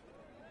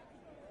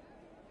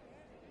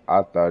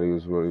 I thought he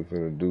was really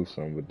finna do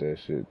something with that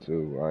shit,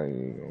 too. I ain't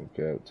even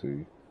gonna cap to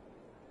you.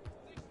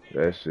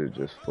 That shit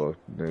just fucked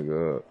the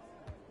nigga up.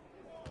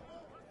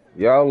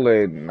 Y'all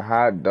letting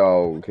hot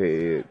dog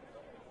head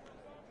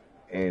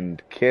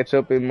and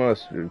ketchup and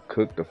mustard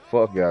cook the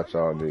fuck out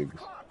y'all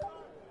niggas.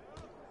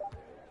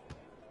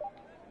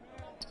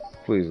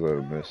 Please let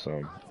him miss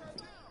something.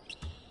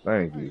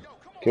 Thank you.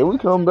 Can we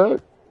come back?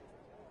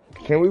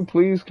 Can we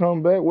please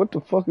come back? What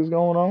the fuck is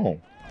going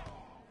on?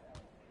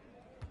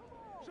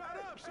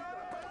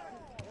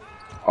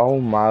 Oh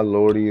my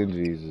Lordy and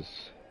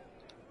Jesus.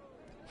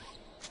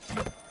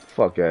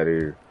 Fuck out of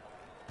here.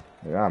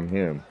 Yeah, I'm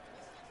him.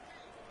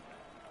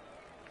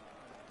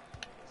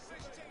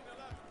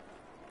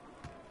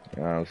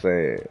 You know what I'm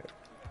saying?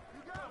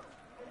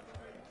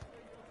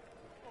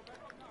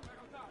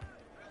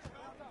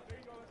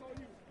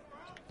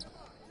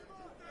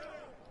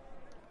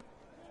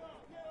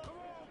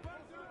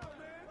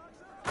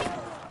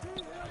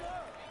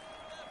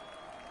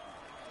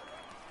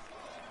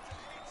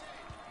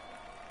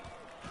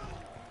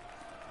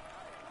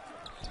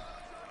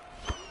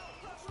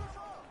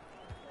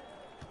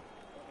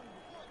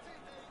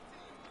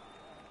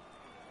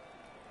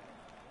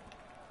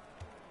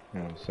 You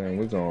know what I'm saying?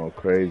 We're going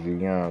crazy, you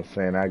know what I'm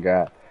saying? I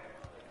got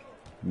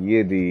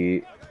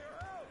Yiddy.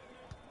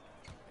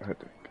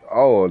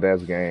 Oh,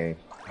 that's game.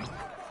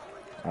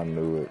 I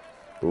knew it.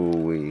 Ooh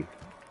wee.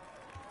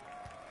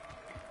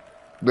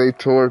 They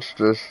torched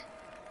us.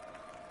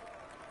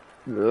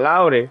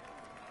 Loudy.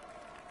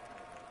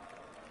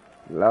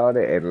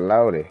 Loudy and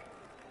loudy.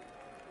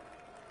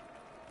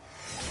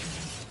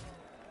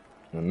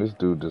 And this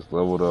dude just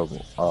leveled up.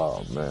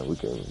 Oh man, we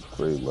can't even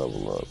free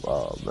level up.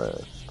 Oh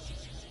man.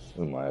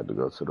 We might have to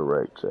go to the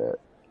rec chat.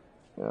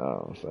 You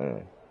know what I'm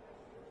saying?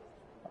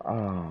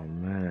 Oh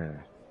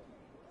man.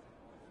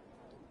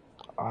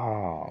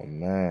 Oh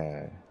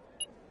man.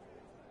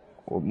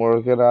 What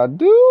more could I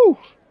do?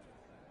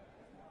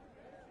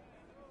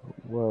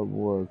 What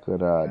more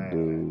could I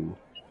do?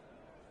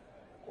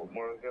 What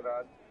more could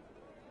I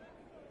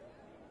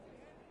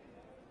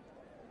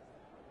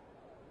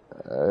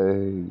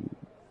do?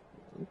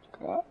 Hey.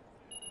 God.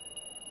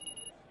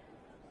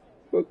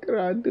 What could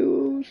I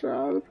do,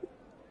 Sean?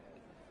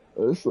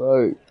 It's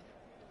like,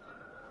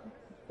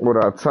 when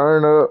I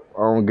turn up,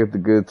 I don't get the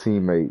good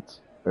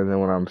teammates. And then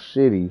when I'm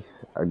shitty,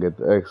 I get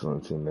the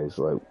excellent teammates.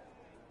 Like,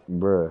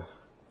 bruh.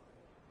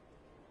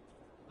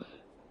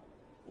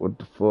 What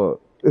the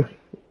fuck?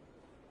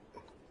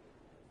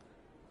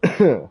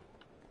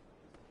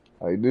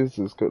 Like, this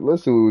is...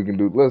 Let's see what we can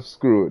do. Let's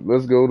screw it.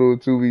 Let's go to a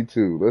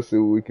 2v2. Let's see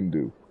what we can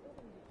do.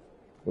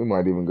 We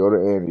might even go to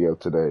Andy up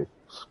today.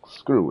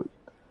 Screw it.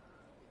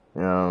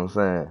 You know what I'm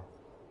saying?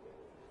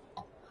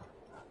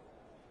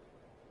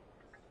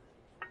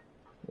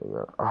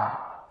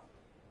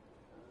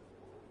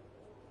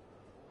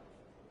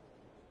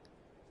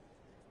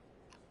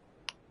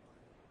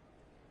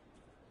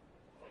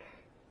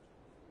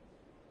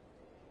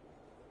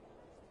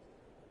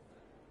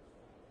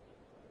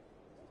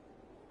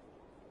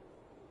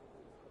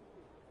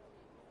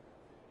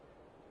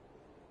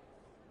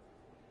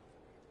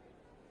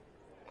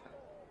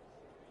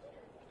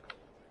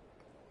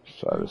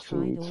 Try this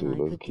 2v2.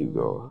 Let's keep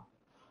going.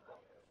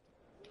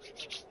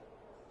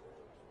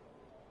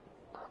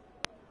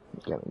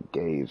 Gotta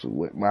engage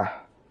with my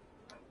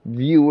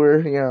viewer,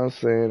 you know what I'm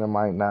saying? It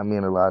might not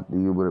mean a lot to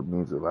you, but it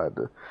means a lot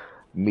to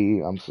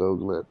me. I'm so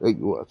glad that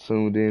you are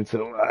tuned in to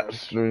the live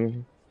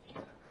stream.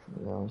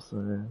 You know what I'm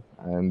saying?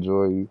 I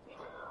enjoy you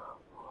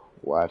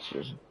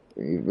watching.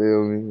 You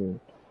feel me?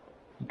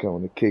 And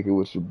coming to kick it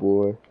with your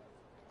boy.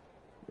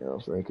 You know what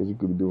I'm saying? Because you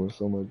could be doing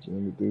so much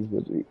other things,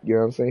 but you know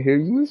what I'm saying? Here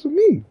you is with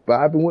me,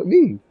 vibing with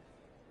me,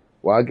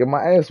 while I get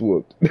my ass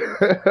whooped.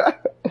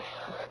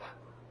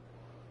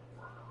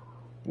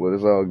 Well,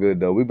 it's all good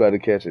though. We about to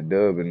catch a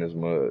dub in this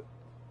mud.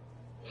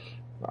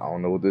 I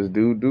don't know what this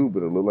dude do,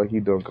 but it look like he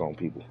dunk on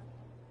people.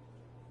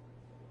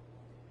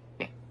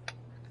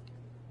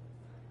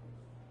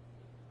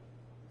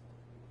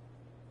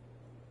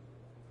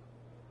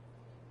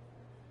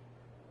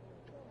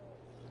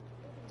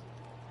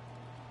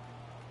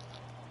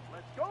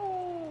 Let's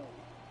go.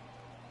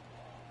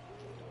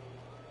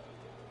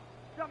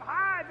 Jump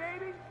high,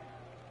 baby.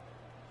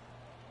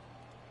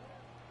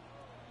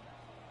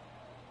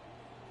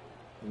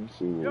 Let's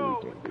see what Yo,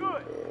 we can what's do, good?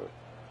 man.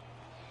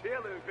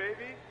 Chilling,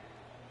 baby.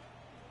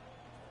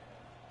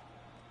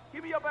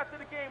 Hit me up after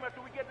the game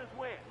after we get this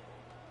win.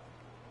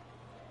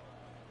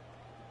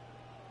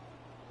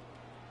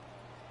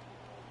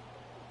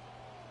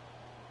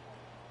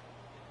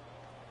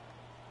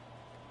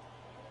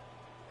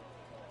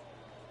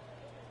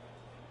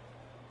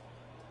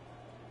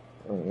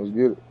 All right, let's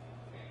get it.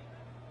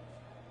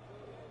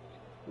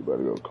 We about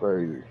to go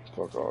crazy.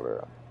 Fuck all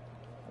that.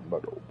 I'm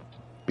about to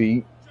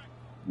beat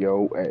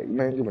yo, hey,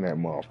 man, give me that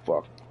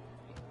motherfucker.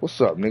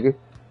 What's up, nigga?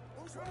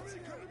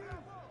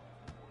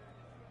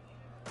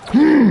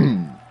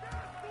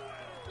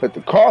 Put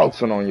the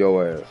Carlton on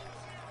your ass.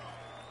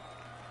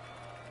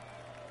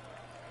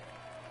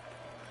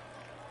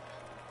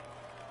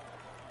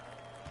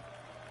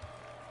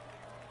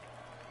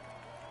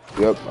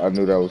 Yep, I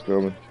knew that was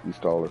coming. He's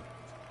taller.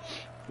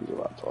 He's a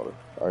lot taller.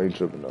 I ain't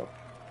tripping though.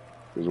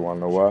 You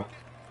wanna know why?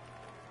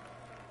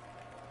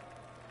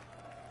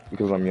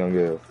 Because I'm young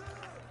as.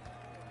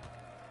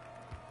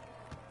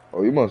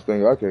 Oh, you must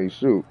think I can't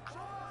shoot.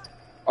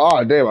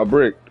 Ah, damn, I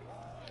bricked.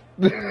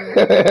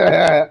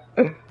 I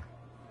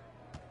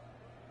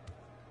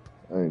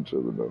ain't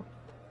tripping though.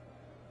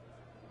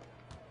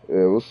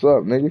 Yeah, what's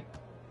up, nigga?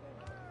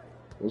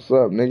 What's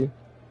up, nigga?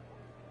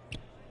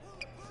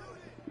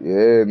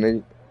 Yeah,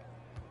 nigga.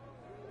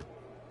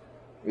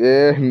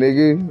 Yeah,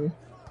 nigga.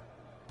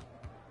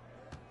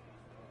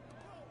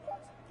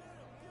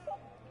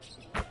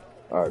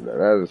 Alright,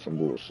 that is some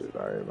bullshit.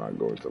 I am not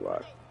going to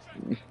lie.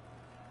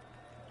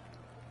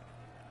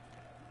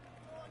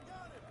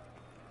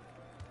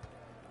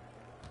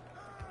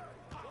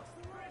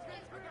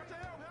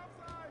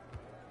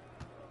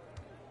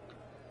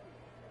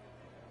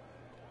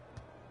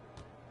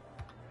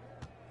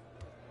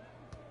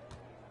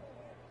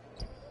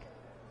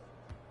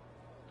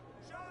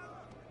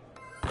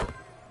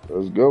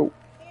 Let's go.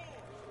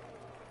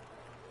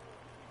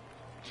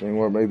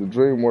 Teamwork made the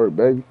dream work,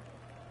 baby.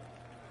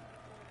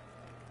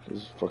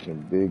 This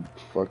fucking big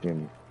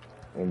fucking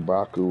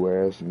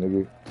M'Baku ass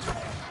nigga.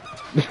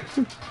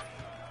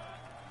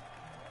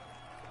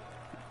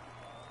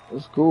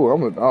 It's cool.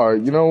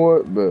 Alright, you know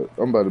what? But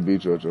I'm about to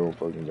beat you at your own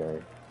fucking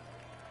game.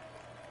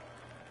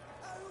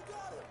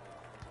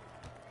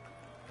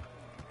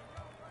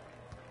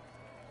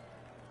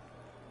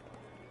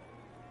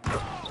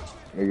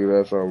 Nigga,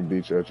 that's how I'm gonna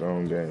beat you at your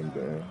own game,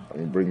 man. I'm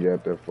gonna bring you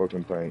out that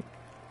fucking paint.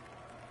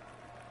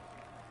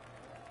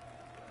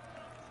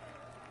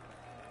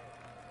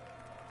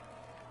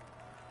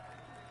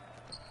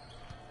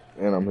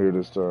 And I'm here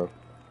this time.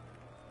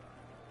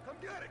 Come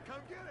get it,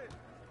 come get it.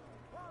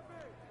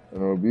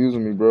 And I'm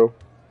abusing me, bro.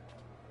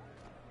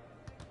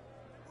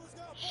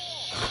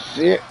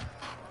 Shit.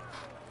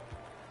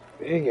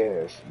 Big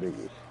ass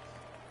niggas.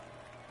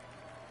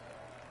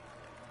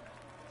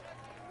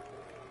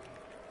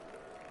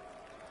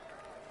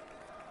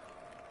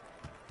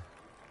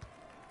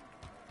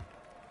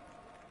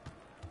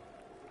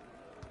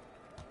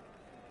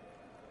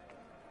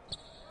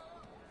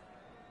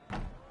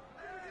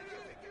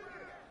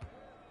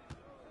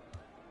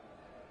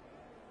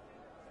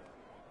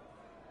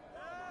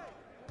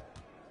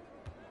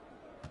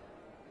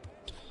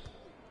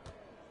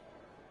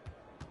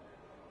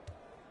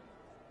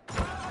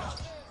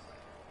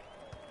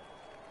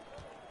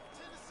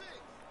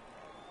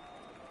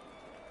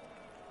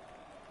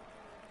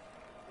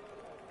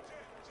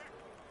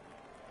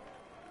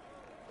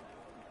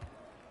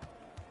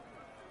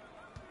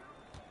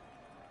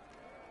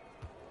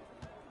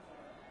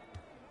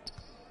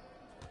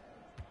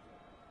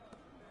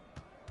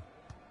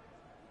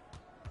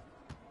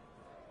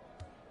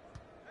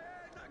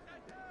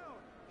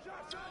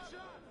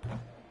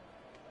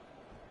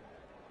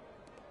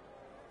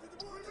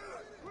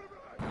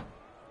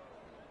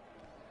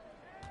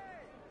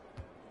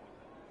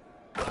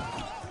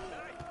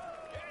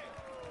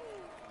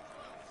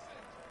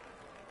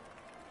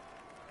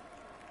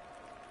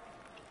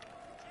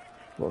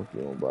 Fuck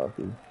you,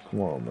 M'Baku. Come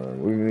on,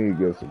 man. We need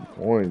to get some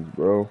points,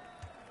 bro.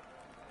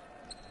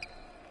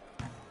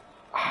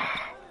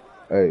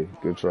 Hey,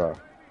 good try.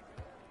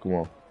 Come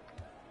on.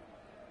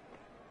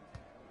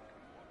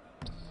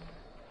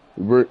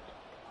 Brick.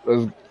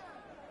 Let's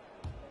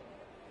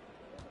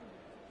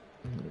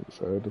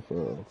had to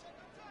foul.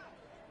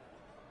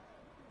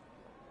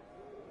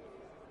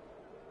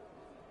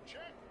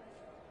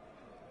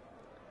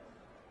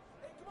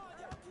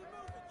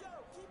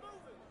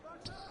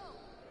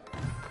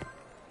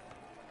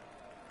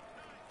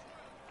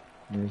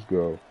 Let's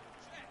go.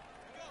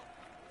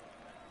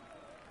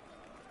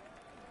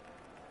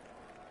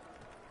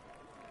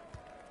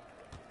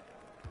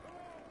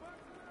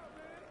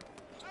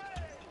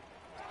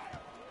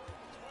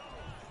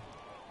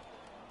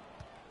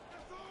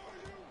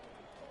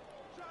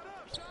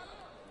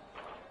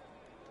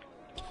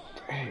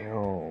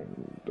 Damn,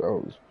 that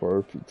was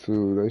perfect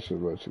too. They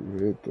should let you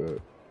hit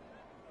that.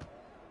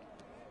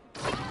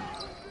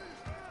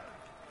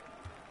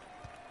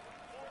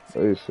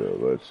 They should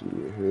let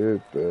you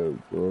hit that,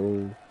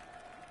 bro.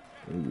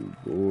 Nigga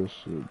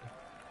bullshit.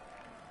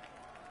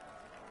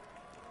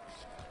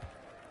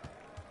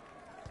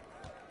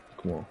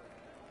 Come on.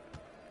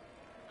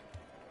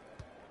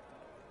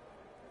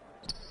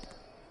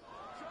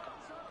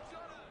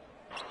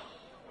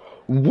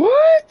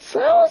 What?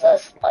 How is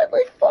that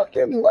slightly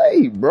fucking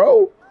late,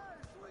 bro?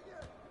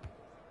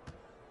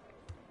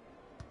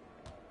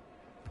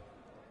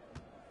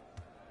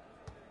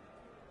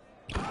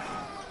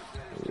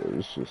 Yeah,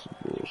 this shit's some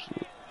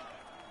bullshit.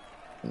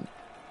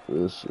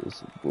 This shit's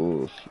some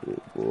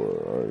bullshit, boy.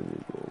 I ain't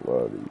even gonna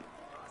lie to you.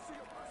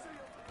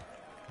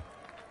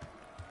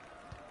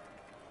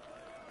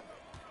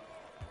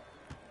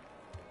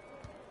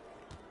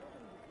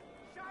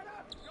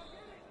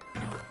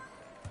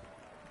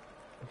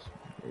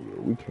 Yeah,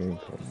 we can't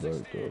come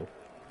back though.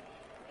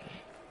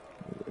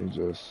 They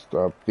just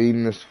stop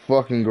feeding this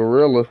fucking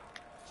gorilla.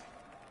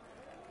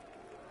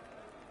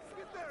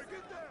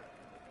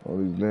 All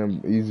these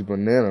damn easy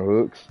banana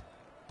hooks.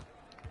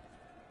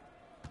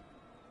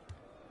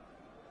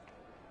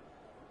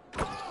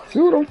 See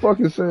what I'm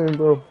fucking saying,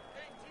 bro?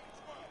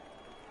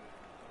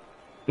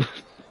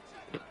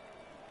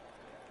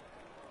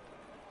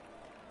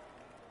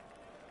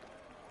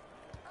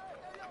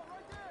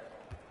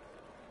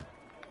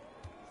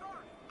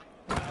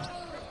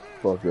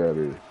 Fuck that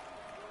is.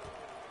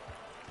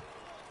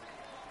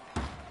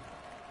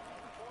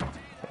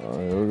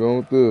 Alright, here we go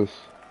with this.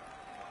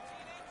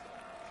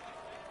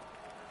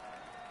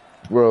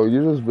 Bro,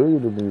 you're just bigger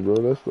than me, bro.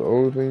 That's the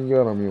only thing you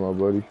got on me, my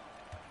buddy.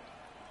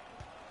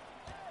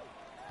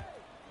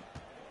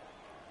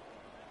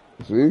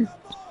 See?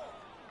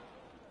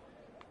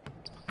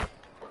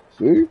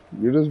 See?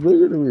 You're just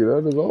bigger than me.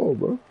 That is all,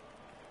 bro.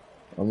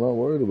 I'm not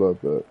worried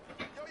about that.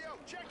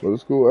 But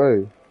it's cool.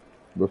 Hey,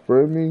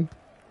 befriend me,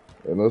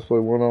 and let's play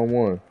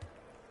one-on-one.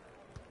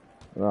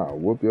 And I'll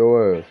whoop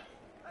your ass.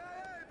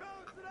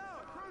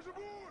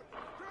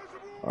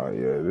 Oh,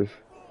 yeah,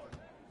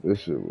 this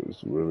shit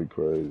was really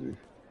crazy.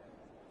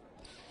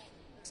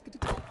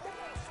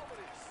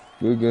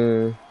 Good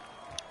game.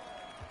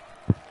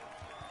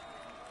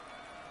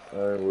 I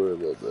ain't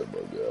worried about that,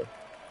 my guy.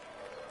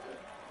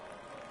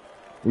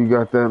 You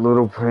got that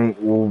little paint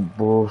wool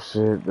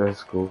bullshit.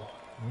 That's cool.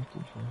 What the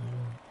fuck is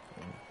that?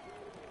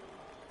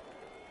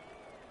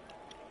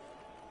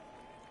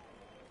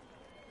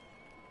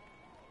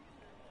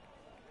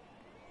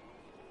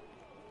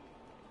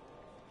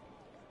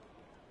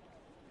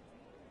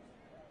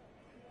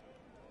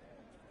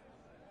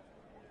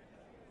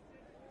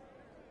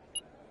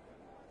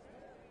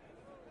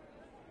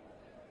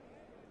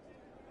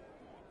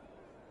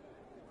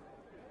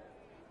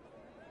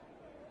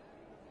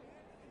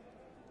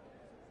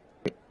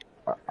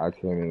 I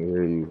can't even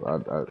hear you. I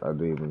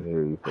didn't even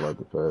hear you for like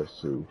the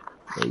past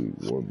maybe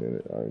 1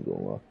 minute. I ain't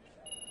gonna lie.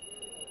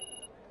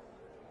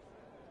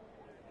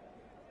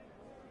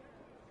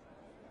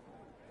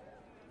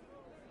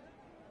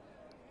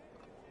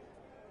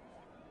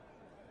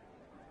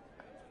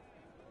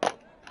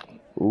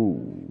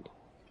 Ooh.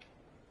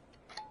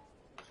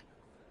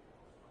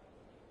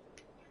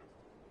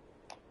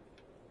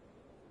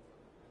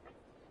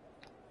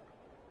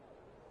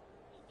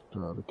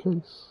 Got a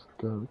case.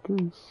 Got a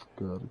case.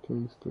 Got a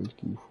case. Thank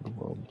you for the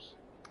bums.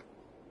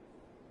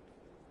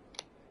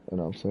 And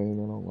I'm saying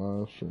that on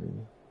live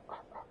stream.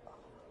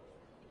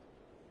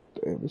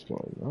 Damn, this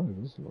smells nice.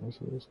 This is nice.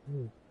 That's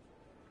good.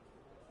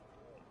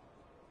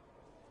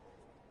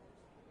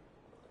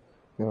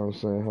 You know what I'm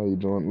saying? How you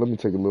doing? Let me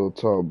take a little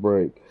talk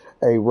break.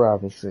 Hey,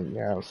 Robinson, you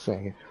know what I'm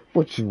saying?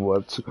 What you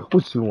up to?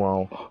 What you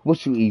on?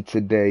 What you eat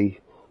today?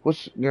 You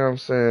know what I'm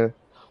saying?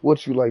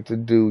 What you like to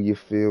do, you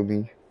feel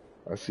me?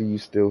 I see you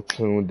still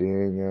tuned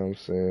in, you know what I'm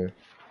saying?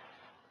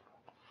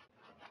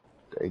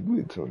 Hey, you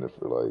been tuned in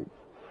for like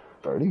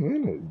 30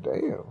 minutes,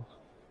 damn.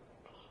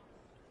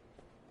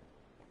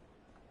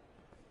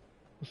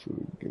 So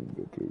we can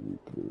get through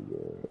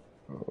that.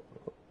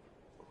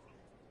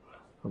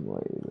 I'm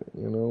like,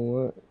 you know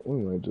what?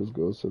 We might just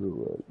go to the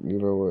right. You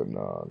know what?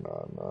 Nah.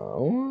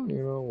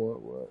 You know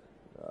what?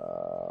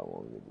 Nah, I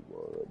won't get the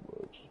ball that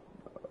much.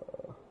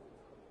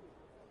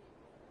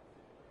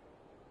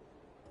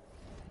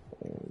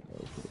 I ain't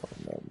gonna put on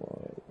that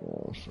mark. You know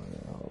what I'm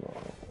saying? Hold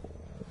on.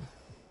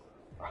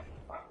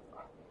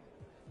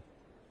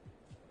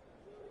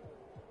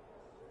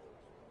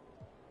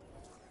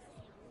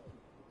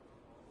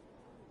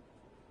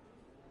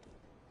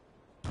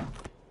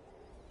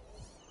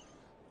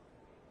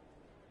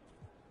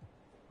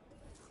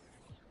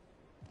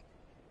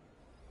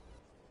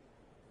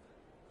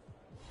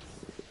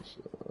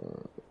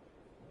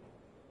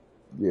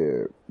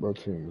 my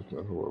team has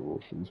been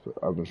horrible for these, but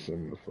I've been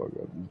sending the fuck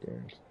out of these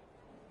games.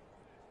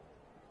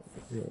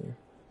 Yeah.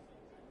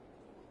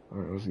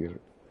 Alright, let's get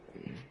it.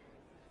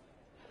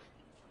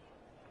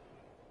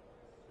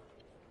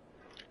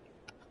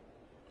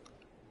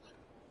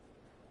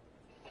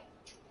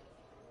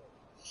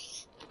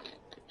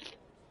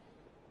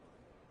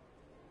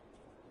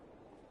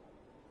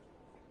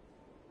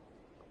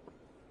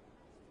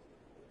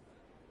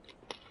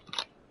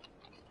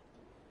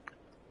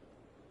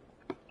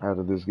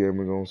 After this game,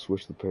 we're gonna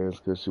switch the pants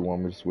because she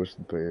want me to switch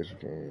the pants.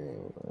 Yeah,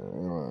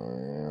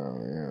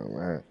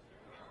 man.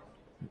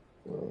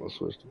 We're gonna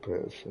switch the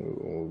pants.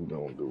 What we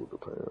gonna do with the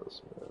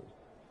pants, man?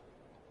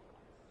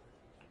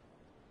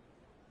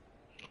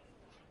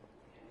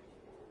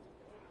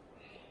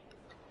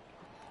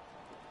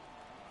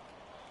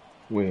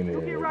 We in You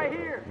here. get right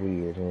here. We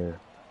in here.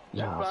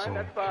 Yeah, That's fine, son.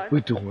 that's fine.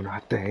 We doing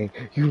our thing.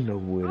 You know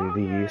what Oh,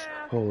 it is.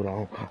 yeah. Hold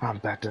on. I'm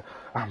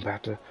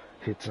about to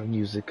hit some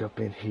music up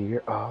in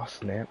here. Oh,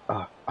 snap.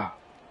 Let's You know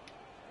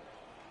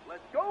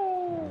go.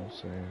 what I'm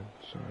saying?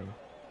 Trying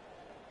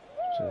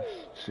to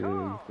just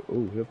chill.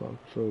 Oh, hip hop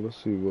control. Let's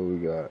see what we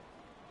got.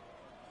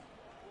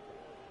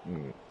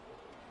 Mm.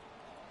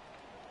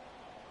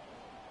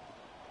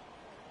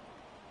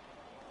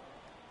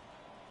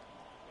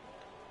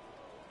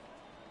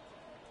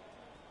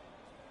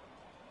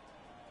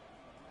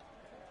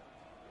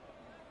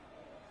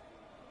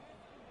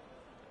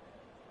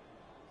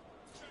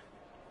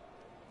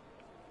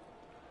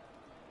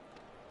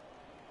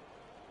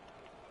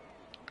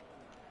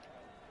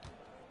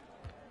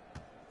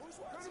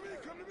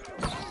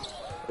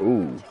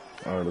 Ooh.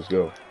 All right, let's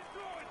go.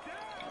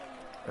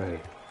 Hey.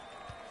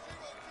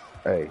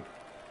 Hey.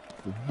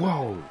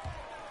 Whoa.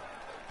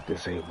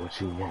 This ain't what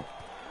you want.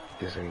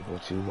 This ain't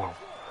what you want.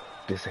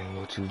 This ain't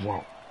what you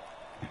want.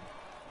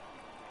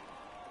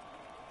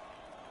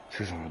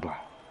 She's on the block.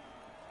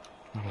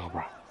 No,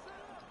 bro.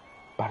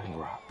 Body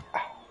rock.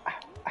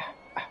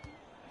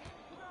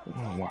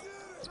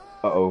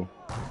 Uh-oh.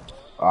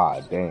 Ah,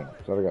 damn.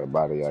 So I got a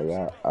body,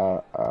 y'all.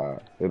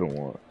 It don't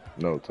want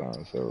no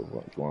time, so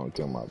if you want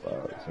to kill my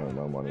body, send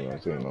no money, I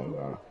send no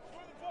time.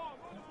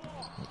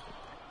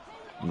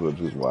 But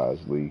just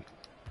wisely.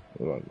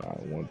 Like,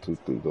 9, 1, 2,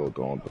 3, go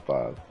on to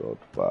 5, go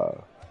to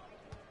 5.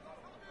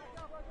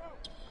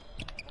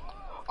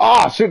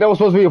 Ah, shit, that was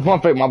supposed to be a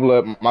fun fake.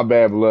 My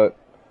bad blood.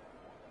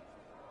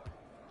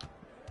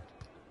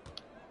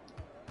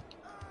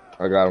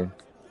 I got him.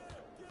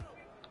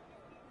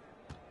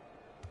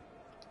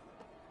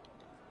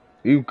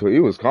 He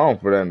was calm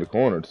for that in the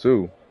corner,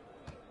 too.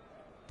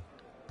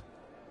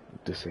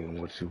 This ain't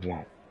what you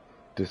want.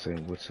 This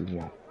ain't what you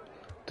want.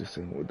 This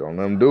ain't what. Don't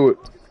let him do it.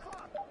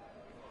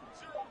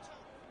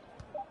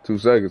 2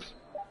 seconds.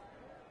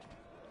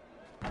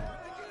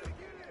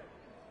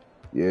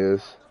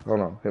 Yes. Hold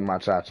on. Hit my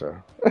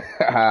cha-cha.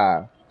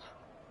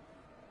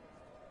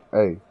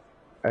 Hey.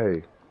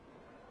 Hey.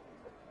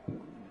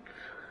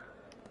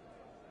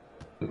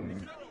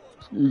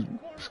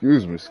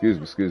 Excuse me.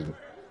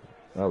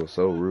 That was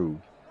so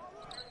rude.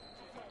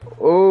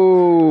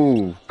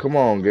 Oh, come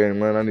on, game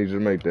man. I need you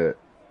to make that.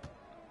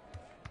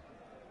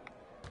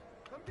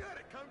 Come get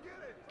it, come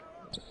get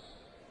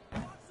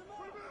it.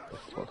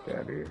 Fuck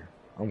out of here.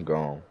 I'm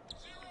gone.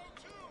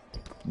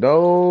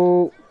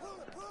 No.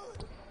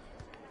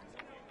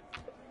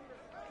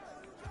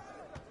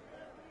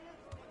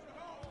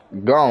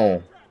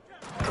 Gone.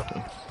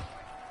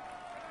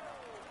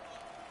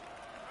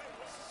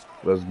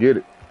 Let's get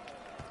it.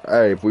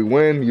 Hey, if we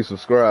win, you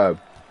subscribe.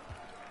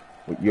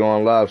 You're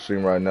on live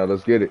stream right now.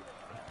 Let's get it.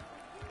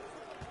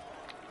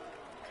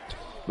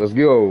 Let's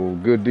go.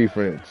 Good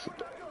defense.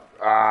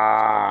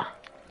 Ah.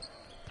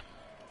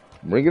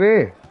 Bring it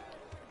in.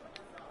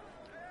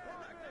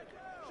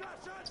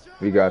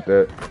 He got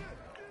that.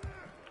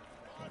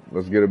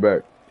 Let's get it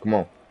back. Come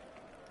on.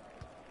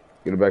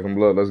 Get it back in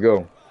blood. Let's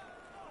go.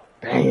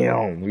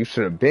 Damn. You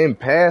should have been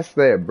past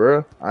that,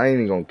 bruh. I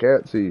ain't even gonna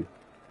cap to you.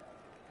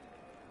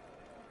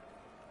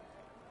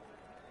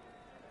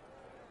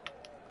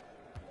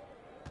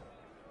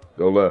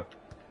 Go left.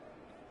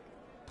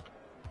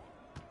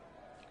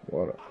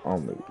 What I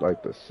only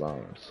like the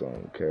song,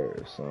 some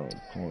carry, some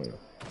point.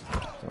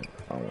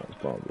 I want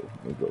fumble.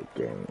 We go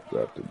games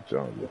out the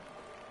jungle.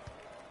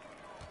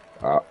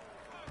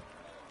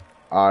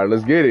 Alright,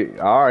 let's get it.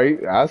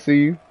 Alright, I see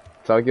you.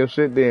 Talk your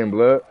shit then,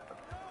 blood.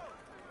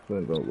 You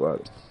ain't gonna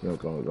ride it. You don't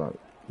come around it.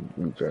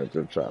 You trying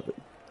to chop it.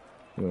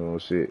 You know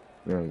shit.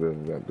 You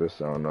don't got this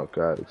on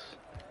narcotics.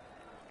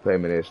 Pay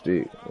me that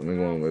shit. We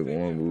gonna make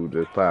one move,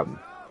 just pop him.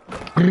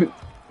 You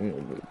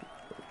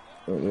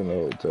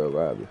know, tell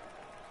Bobby.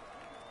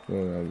 You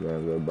know, I'm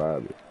going to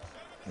Bobby.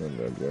 I'm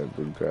going to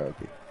do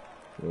copy.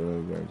 You know,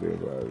 I'm going to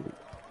Bobby.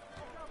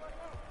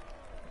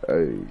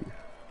 Hey.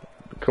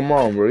 Come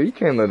on, bro. You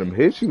can't let him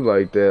hit you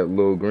like that,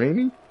 little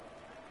greenie.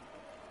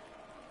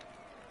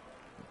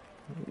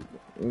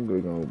 You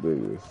big on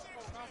niggas.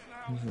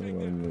 Big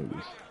on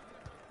niggas.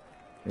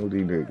 What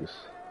these niggas?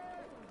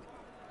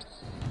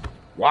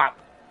 What?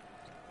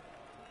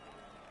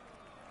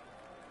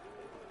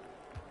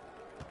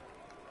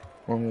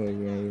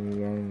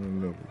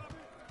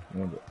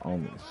 Number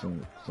on me,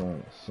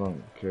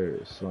 son,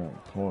 carry, son,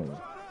 corner.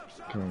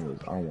 Cameras,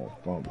 I won't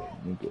fumble.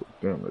 Nigga,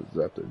 them is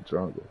at the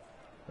jungle.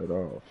 At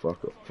all,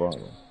 fuck a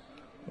funnel.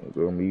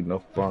 Don't need no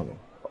funnel.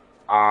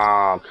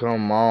 Ah,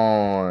 come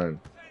on.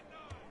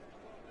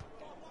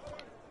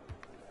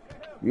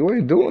 You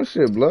ain't doing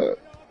shit, blood.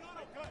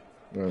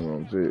 That's what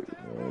I'm saying.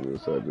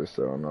 I just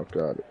said I'm knocked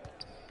out it.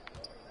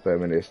 5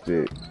 minute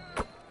stick.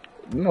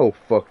 No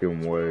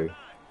fucking way.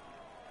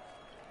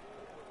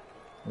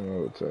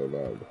 Oh, tell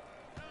loud.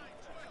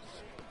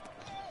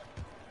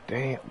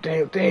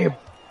 Damn.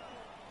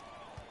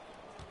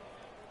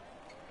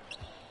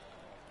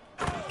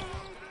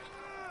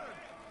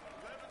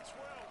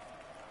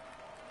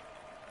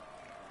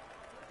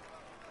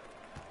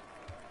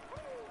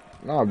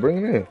 Nah, bring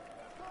it in.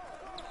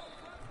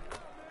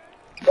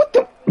 What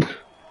the?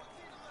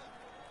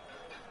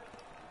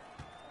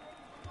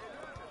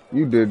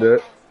 You did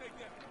that.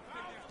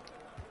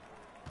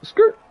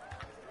 Skirt.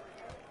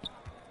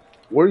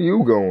 Where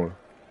you going?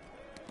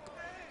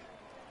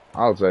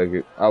 I'll take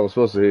it. I was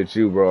supposed to hit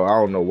you, bro. I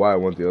don't know why it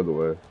went the other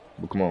way.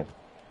 But come on.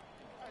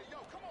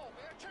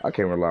 I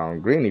can't rely on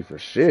Greeny for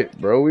shit,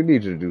 bro. We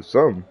need you to do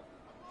something.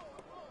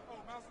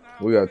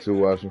 We got 2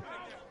 watching.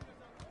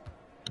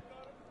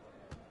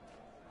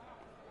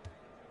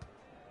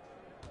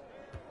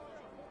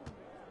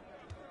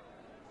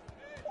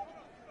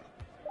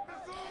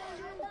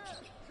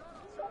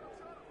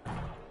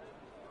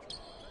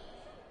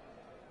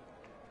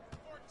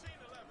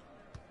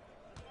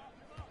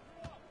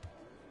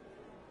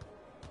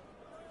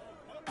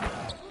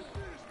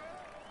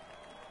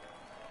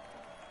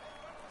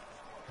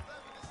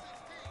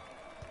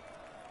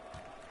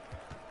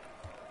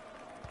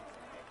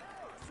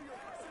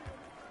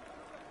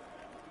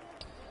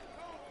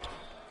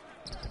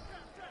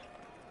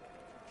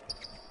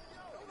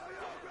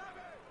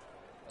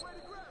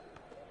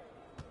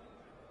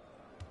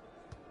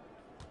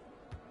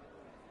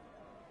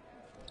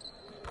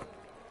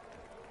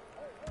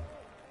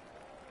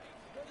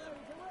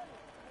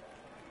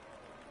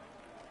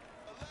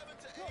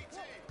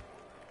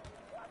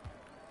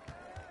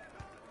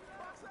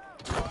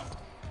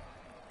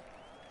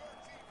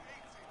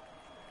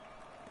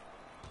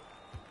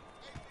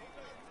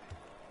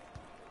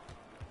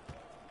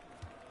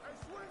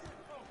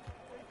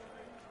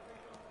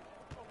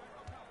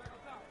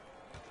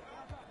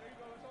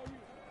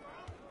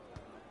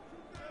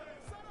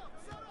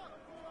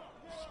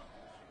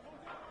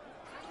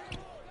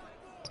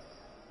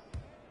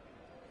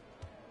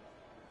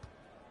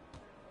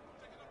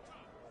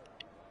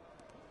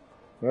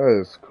 That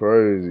is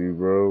crazy,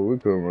 bro. We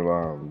couldn't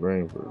rely on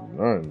Green for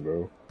nothing,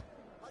 bro.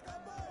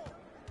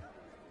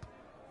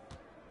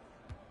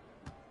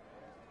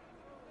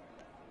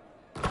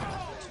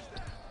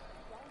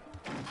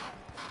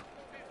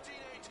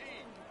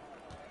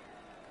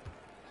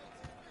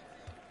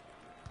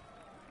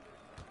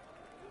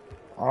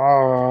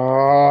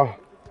 Ah,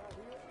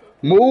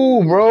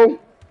 move, bro.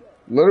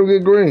 Let him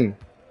get green.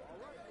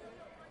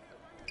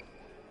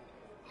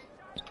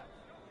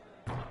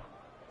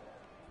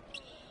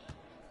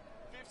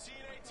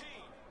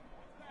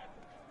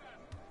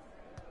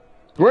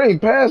 Green,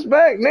 pass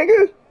back,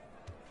 nigga.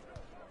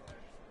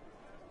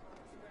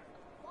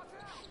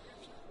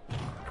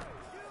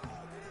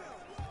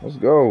 Let's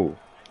go.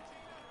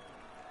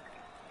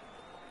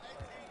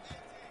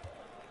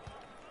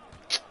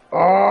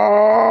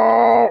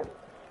 Oh,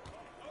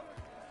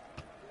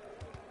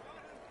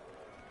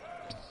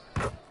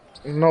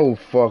 no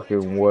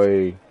fucking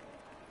way.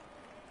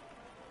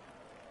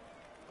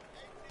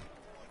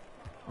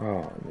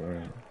 Oh,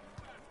 man.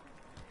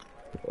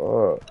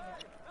 Fuck.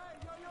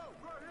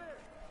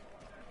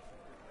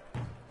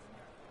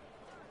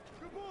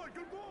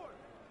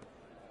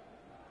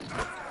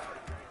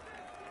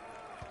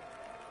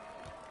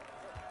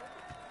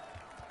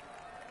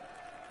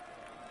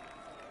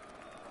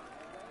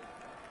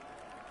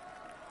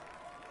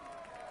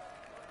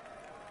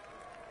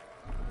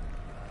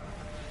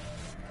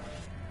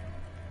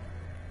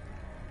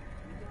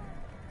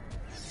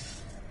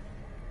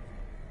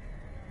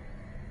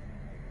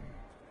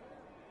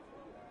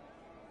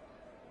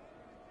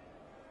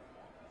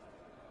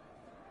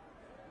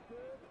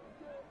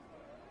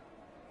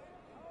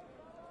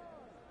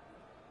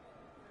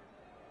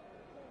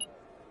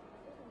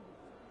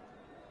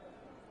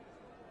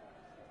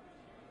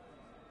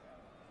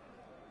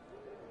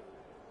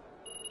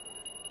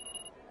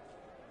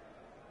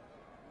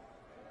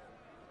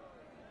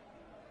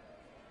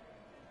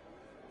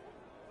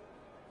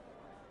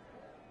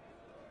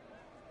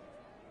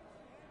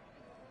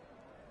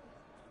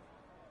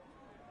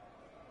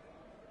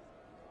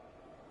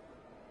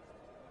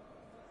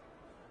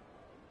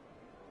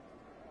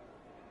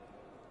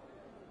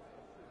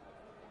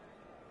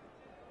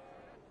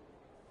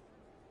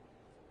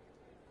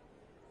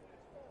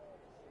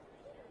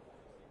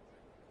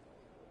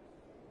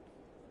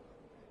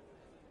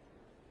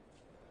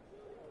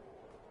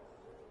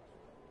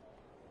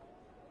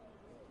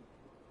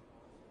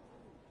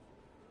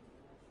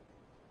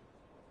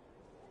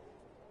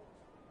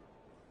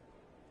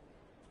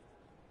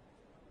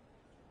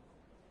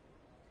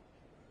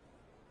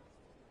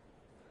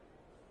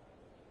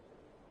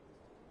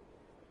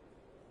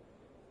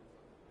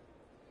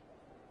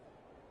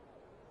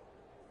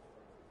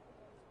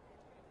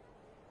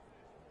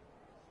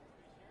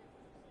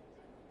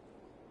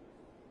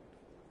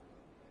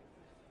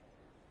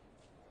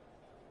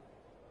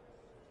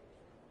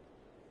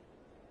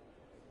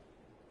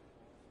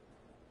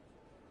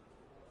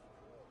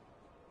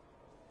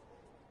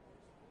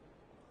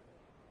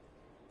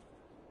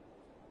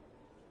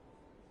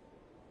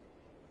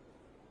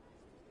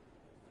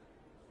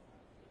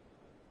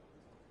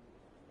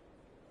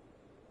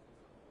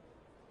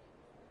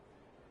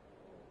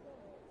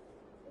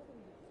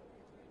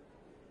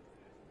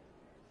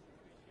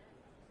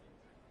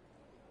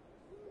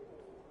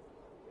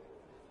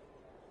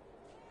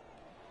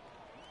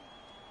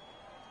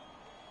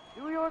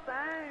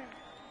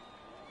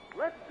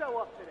 show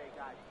up today,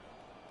 guys.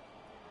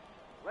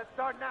 Let's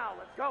start now.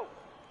 Let's go.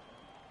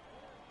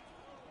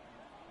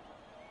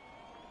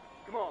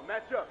 Come on,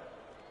 match up.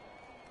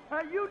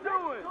 How you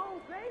doing? Let's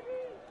go, baby.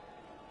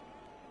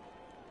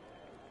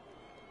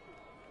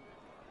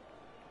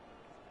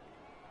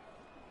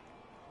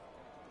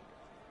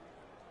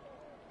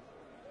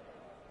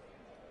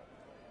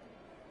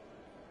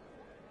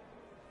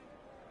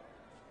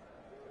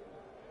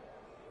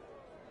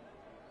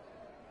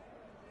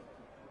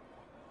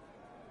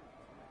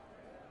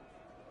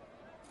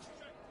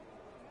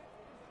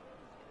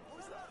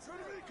 Come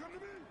to me, come to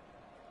me.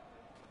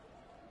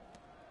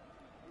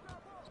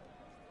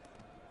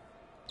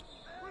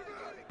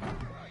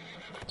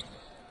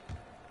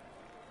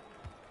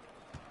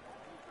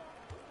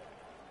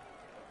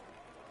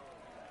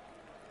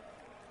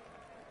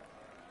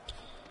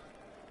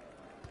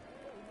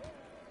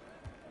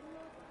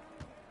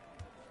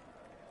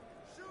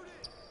 Shoot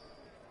it.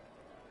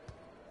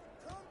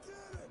 Come get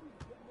it.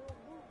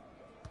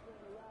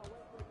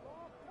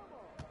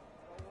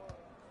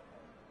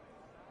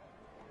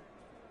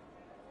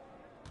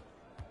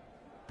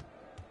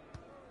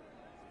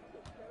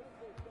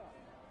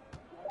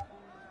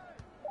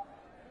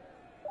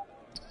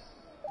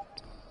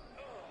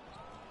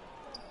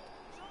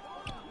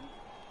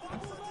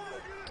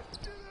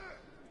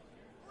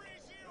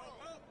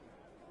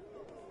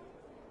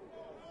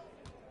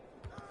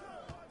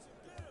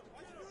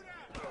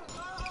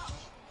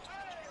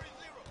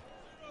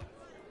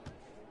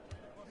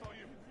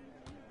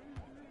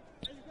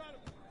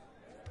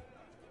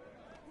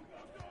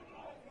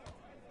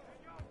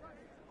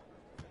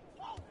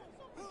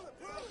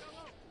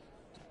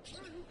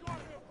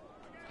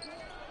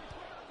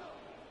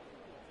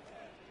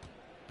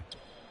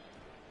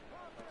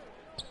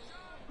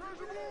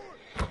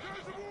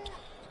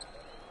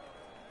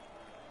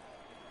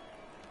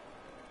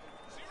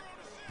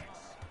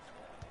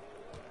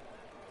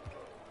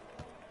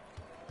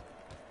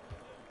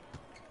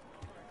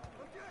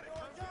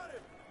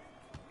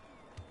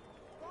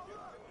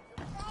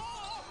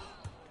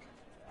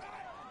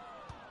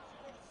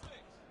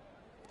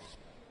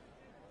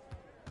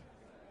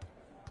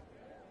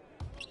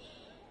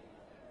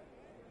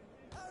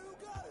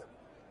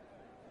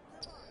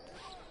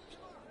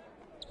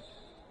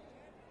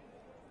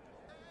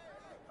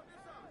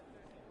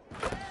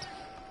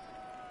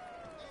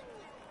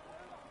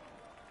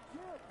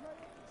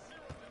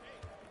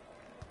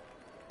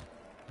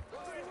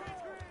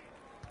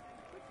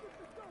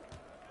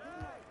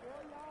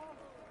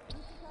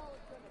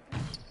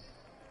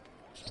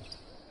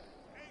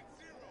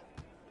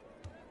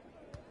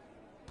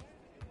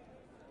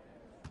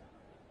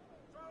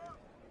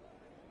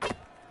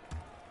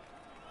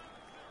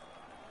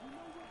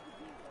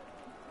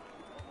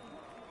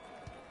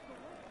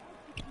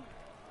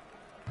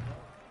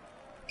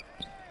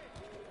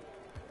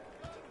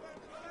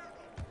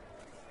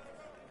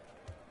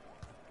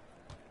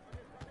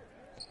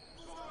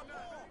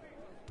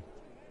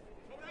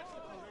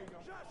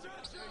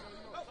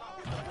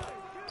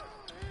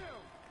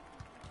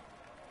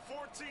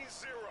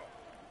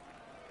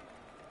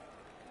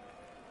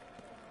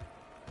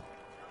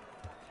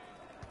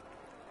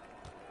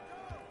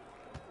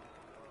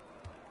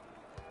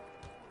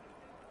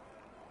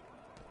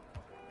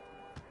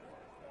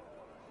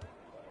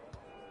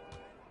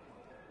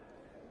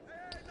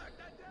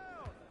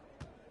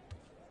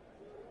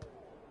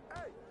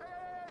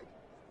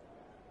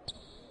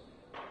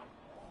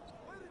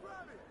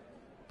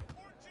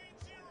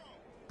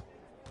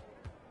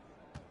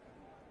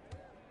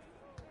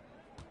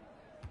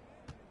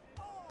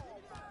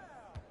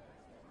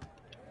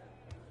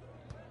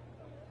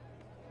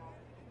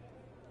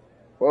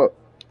 Fuck.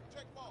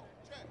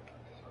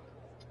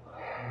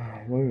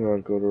 We're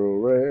gonna go to a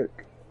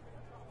wreck.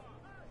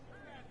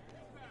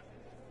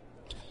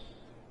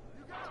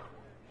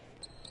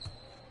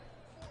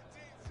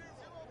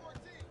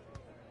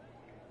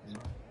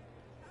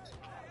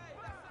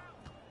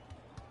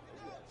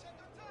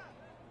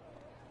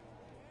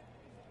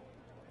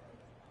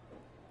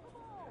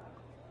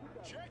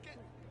 Check it.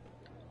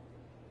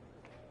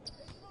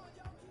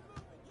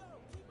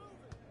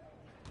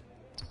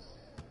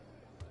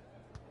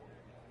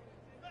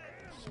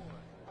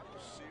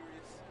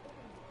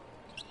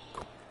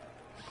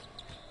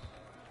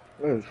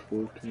 That's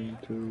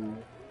 14-2.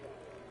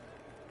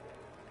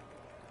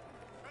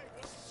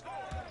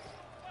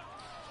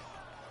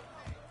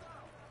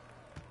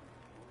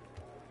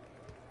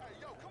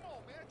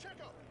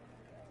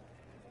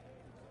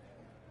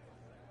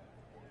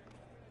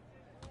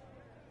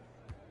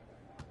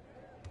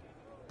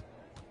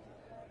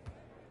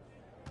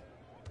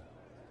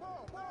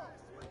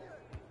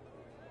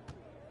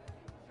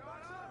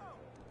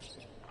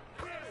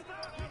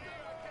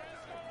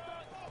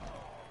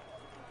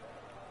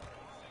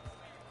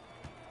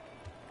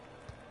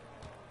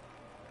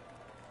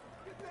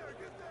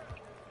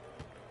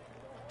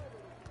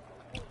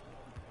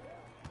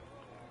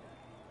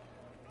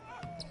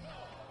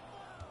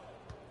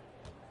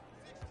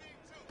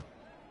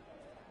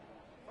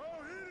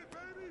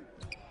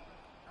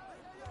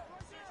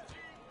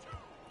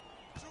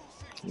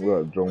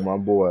 Look, Joe, my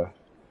boy.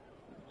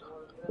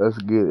 Let's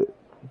get it.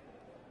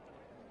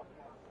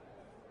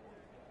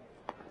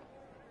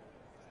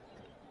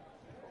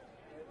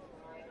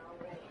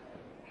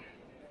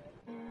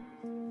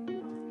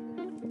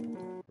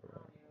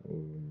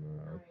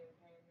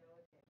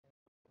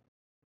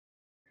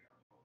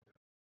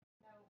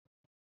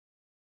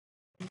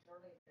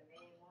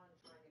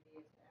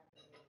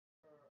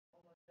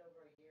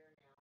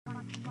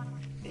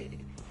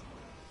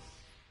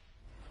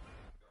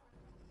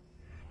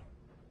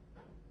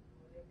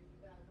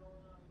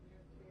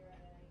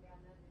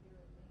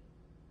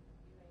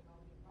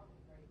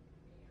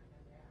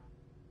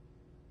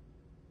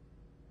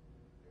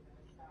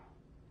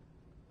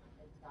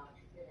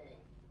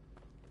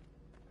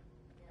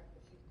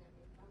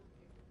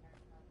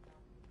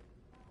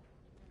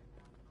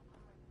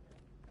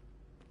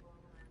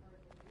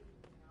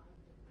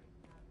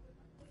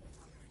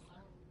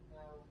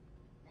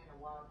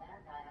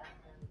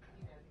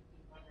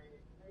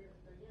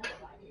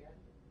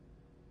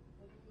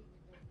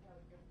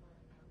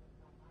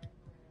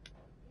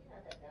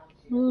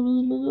 Oh, man. Look at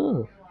this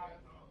nigga.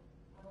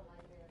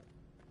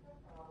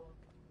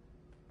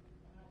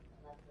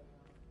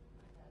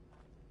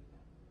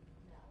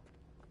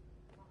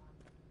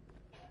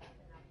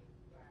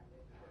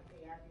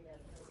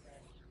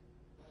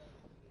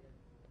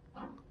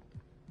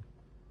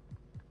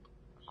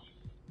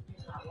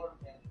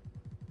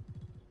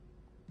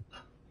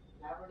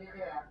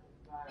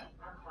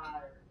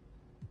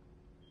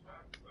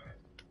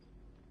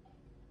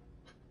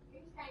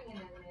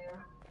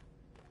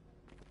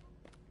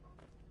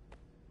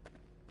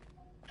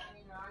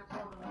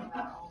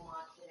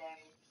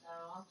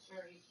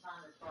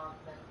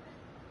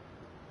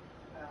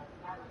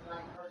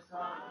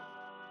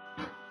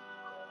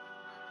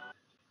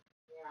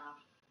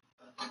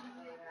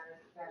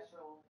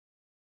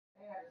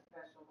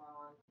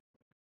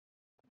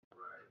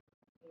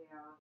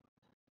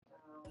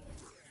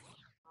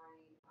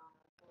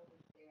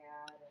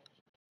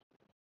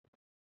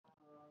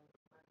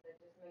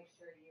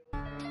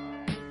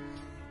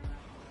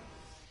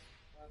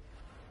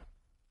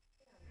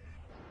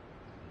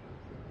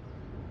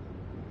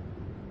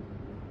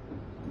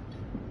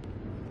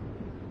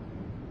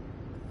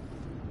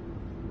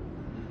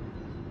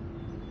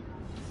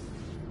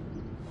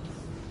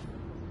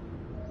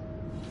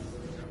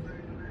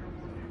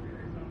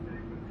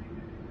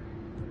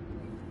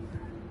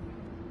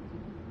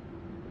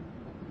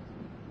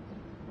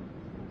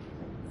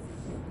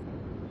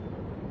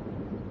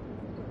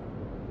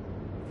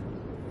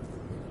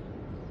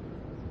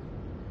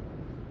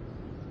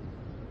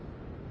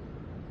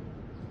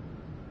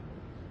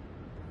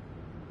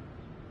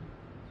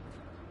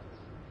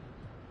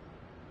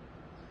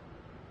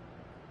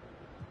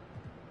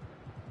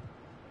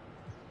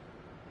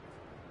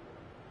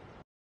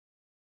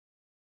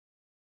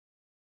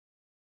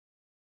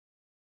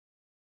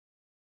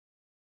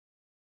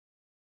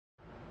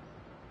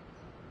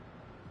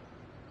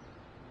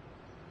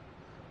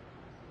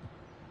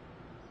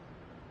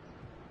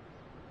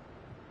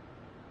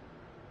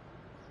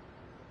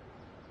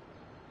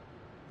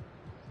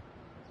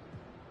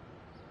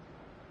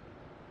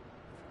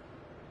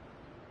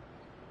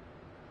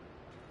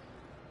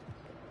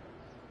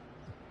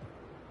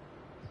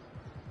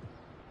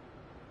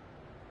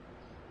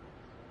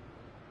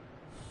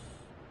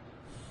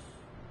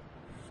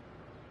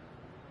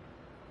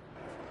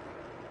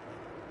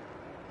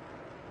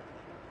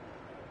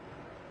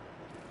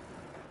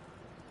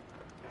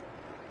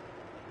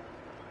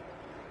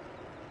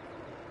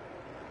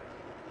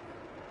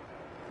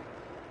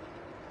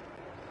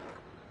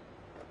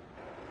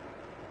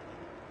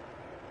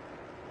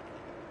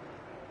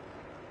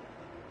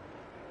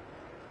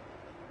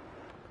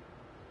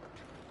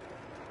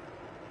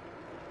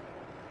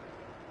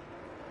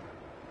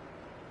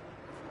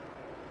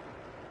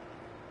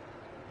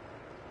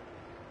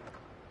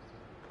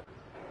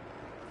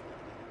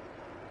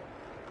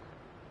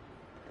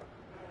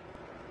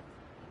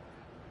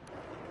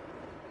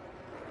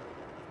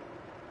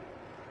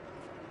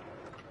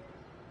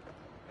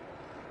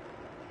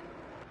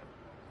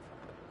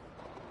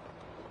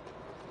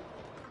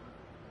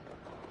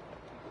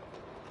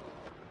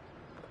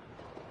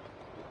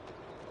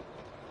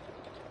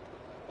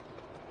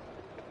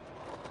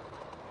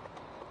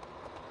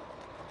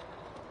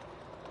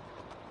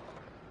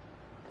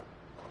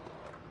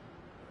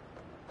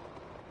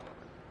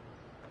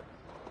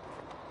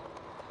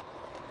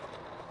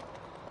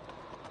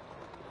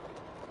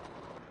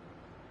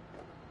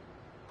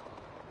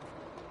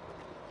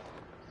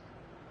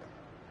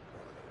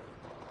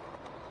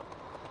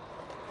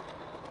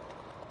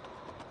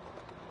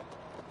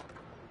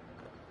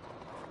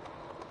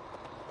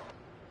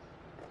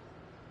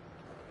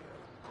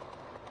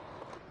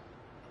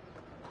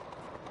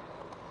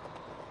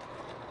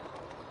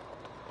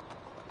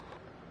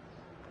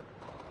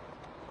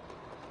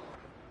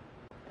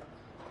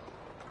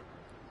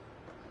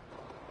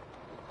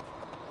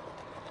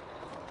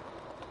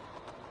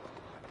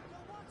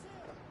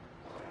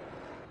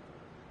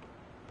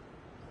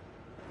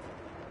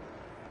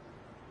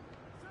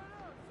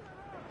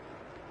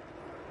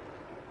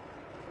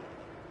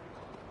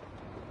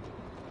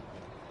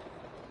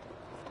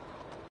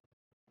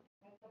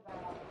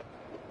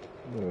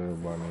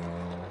 Everybody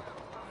knows.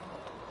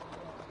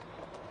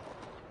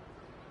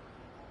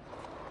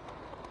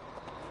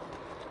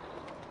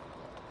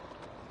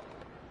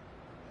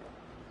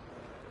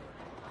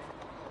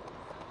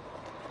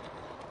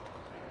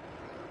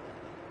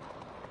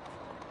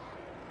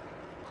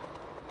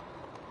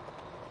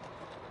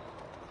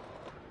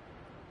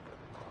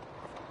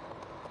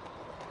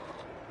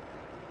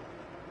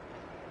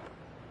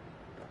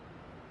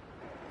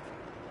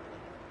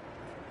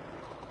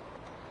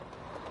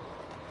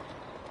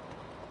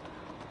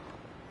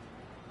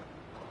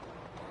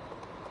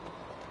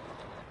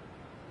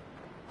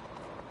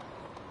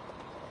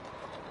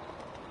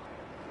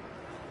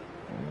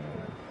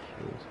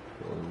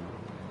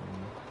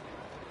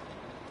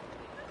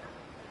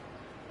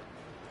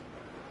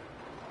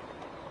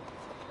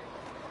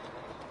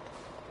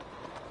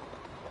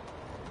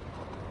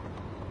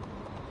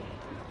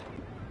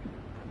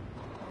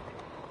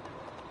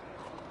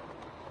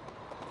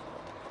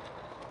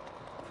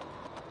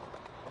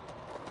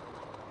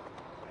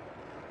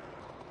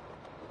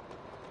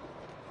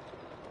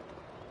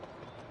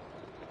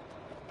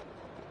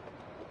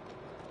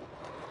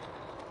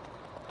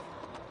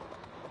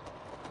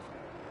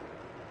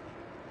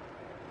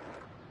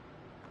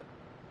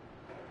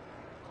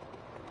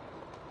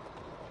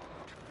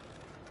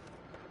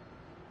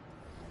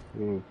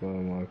 We was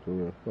playing my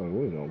career. Fuck,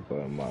 we gonna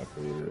play my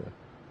career.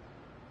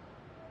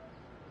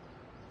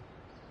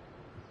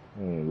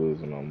 I ain't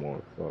losing no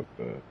more. Fuck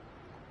that.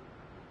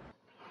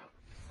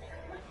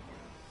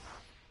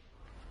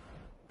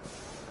 I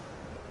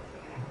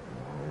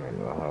don't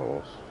know how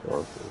else to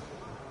start this.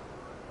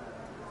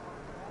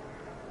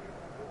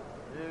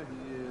 There he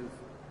is.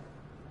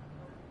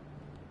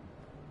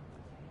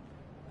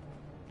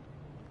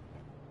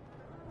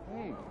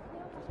 Hey,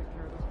 take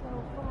care of this.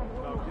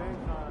 No, game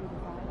time.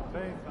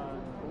 Game time.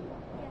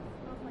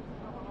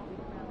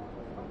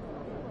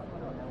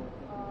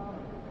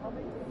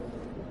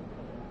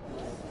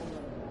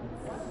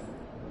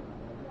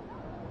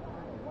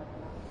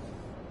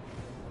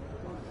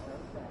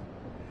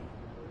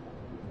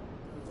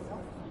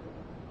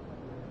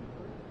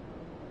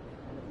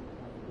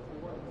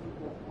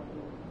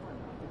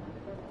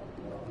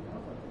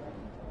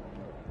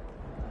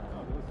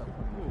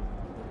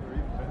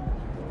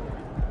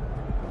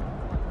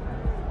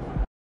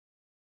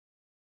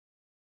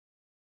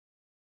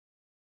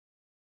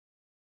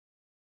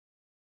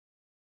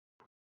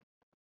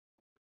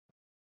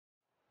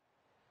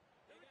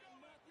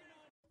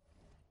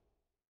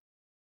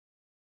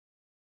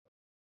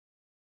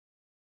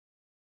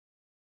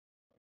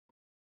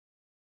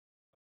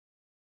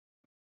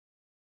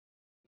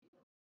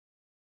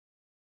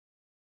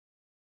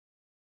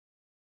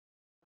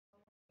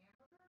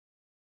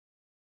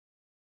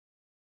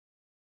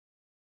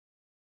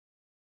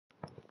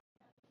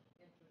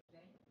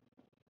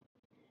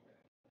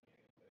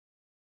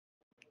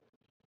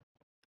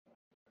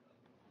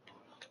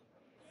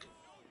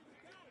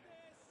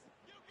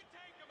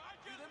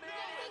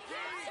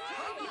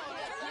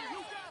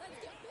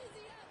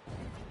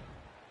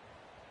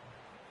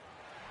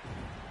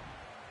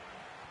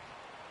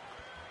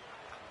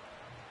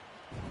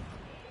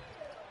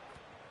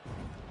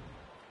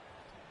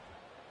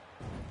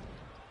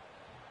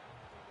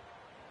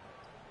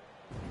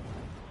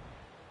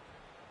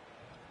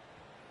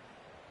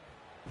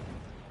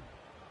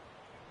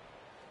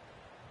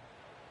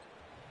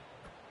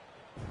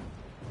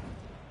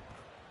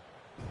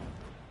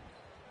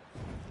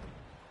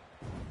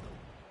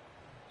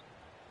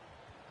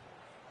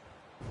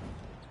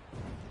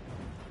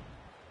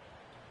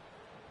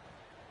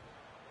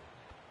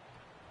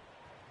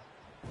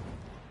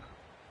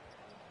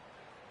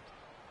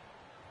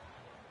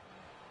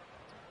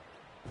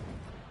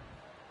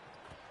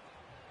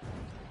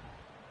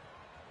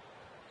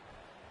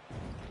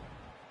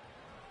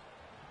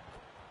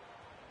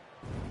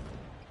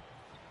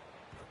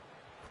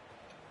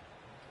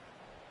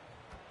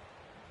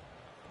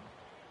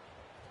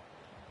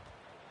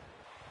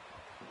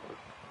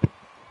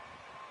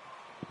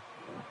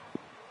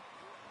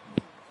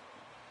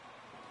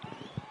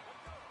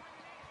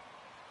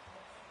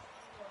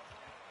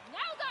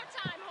 Now's our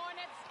time,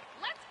 Hornets!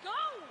 Let's go!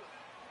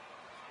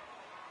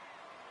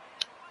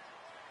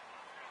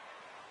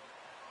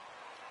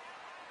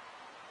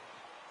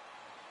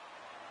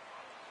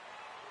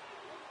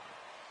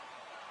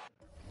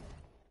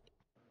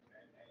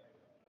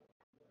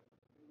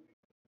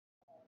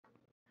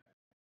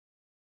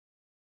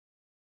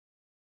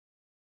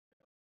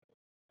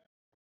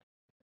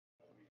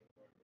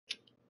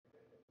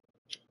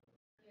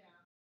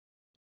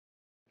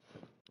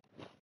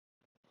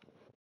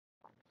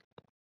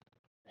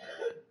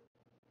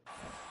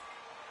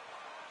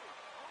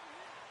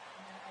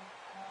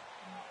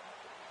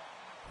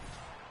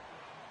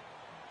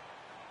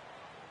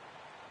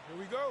 Here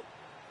we go.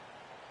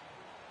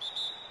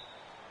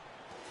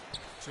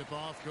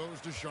 Tip-off goes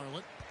to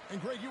Charlotte.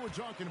 And, Greg, you were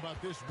talking about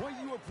this. What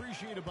you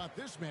appreciate about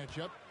this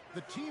matchup,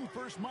 the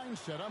team-first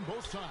mindset on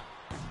both sides.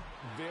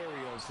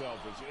 Very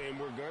unselfish. And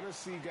we're going to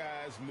see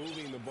guys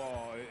moving the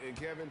ball. And,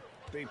 Kevin,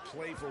 they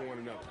play for one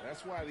another.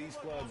 That's why these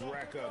clubs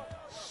rack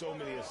up so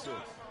many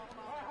assists.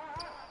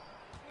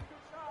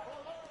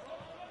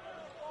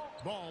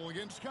 Ball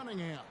against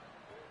Cunningham.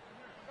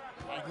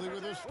 Bagley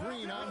with a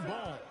screen on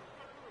Ball.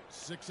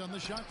 6 on the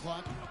shot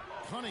clock.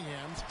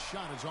 Cunningham's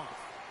shot is off.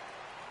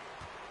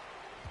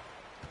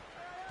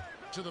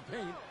 To the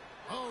paint.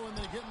 Oh, and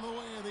they get in the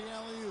way of the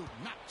alley-oop.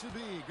 Not to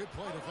be. Good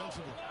play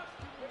defensively.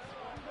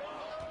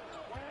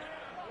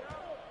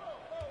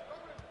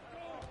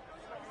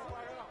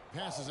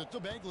 Passes it to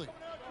Bagley.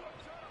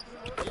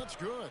 It's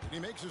good. He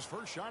makes his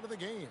first shot of the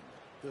game.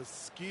 The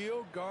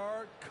skill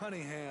guard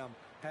Cunningham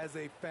has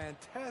a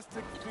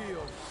fantastic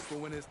feel for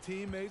when his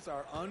teammates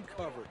are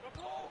uncovered.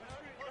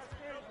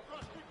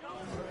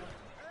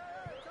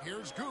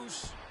 Here's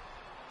Goose.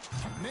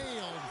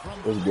 Nailed from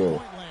Let's go.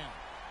 three-point land.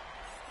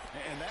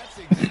 And that's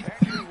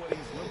exactly what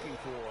he's looking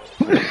for.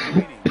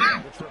 Leading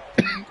the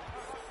triple.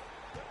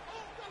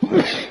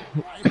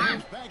 Right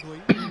here's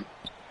Bagley.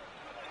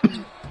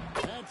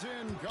 That's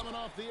in, coming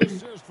off the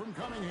assist from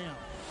Cunningham.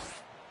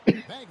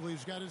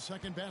 Bagley's got his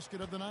second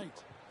basket of the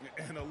night.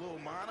 And a little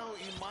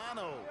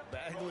mano-a-mano.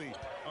 Bagley,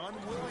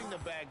 unwilling to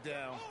back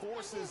down,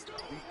 forces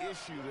the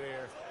issue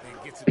there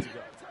and gets it to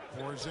go.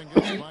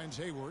 Porzingis finds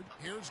Hayward.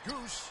 Here's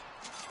Goose.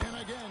 And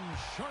again,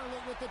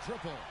 Charlotte with the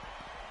triple.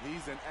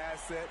 He's an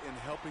asset in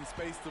helping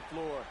space the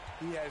floor.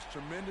 He has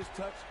tremendous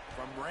touch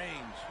from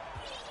range.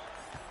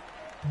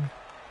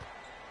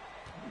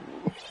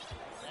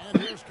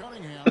 And here's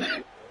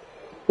Cunningham.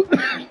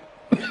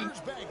 Here's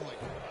Bagley.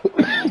 Off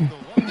the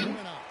left rim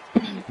and out.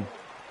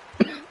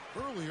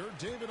 Earlier,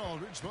 David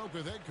Aldridge spoke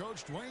with head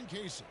coach Dwayne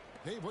Casey.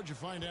 Dave, what'd you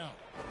find out?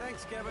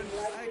 Thanks, Kevin.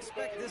 I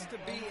expect this to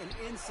be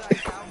an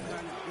inside-out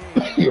kind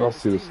of game. Y'all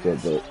see the step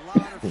back. A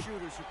lot of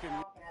shooters who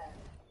can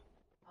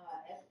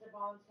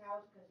Esteban's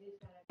house because he's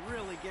going to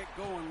really get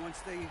going once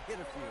they hit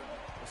a few.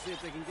 We'll see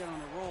if they can get on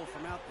a roll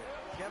from out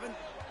there. Kevin?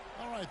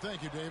 All right,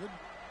 thank you, David.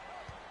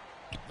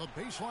 The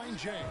baseline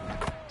J.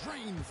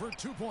 Drained for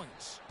 2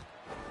 points.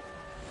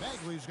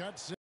 Bagley's got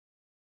 6.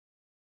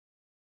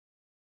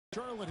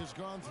 Charlotte has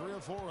gone 3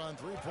 of 4 on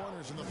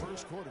three-pointers in the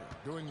first quarter,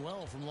 doing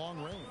well from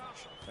long range.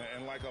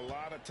 And like a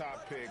lot of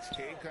top picks,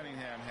 Cade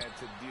Cunningham had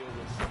to deal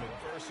with some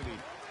adversity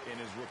in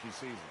his rookie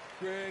season.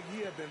 Greg,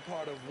 he had been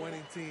part of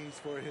winning teams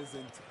for his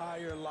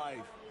entire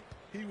life.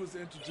 He was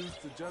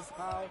introduced to just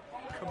how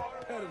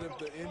competitive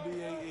the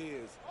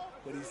NBA is.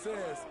 But he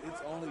says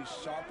it's only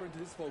sharpened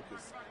his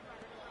focus.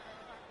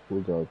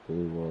 We got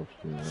 3 left.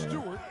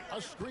 Stewart,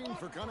 a screen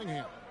for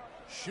Cunningham.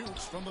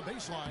 Shoots from the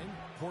baseline.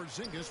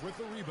 Porzingis with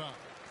the rebound.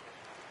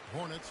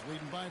 Hornets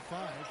leading by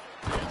 5.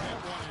 And that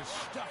one is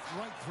stuffed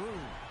right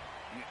through.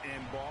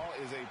 And Ball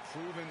is a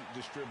proven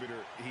distributor.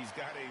 He's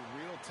got a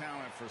real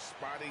talent for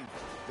spotting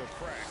the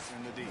cracks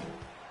in the D.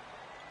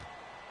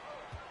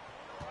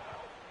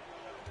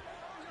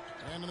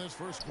 And in this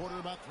first quarter,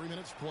 about 3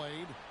 minutes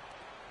played.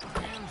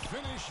 And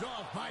finished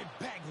off by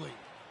Bagley.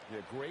 Yeah,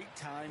 great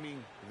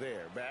timing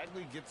there.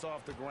 Bagley gets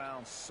off the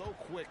ground so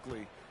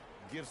quickly,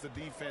 gives the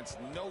defense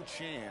no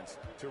chance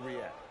to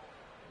react.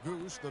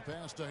 Goose, the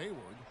pass to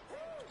Hayward.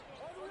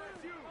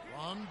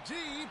 From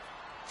deep.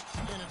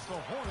 And it's the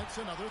Hornets,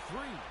 another 3.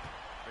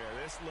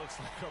 Yeah, this looks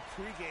like a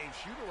pregame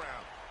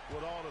shoot-around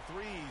with all the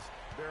threes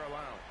they're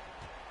allowing.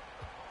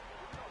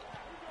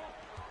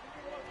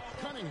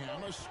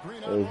 Cunningham, a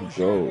screen on Let's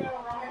Rozier. go.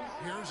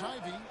 Here's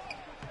Ivy.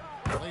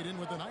 Played in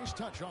with a nice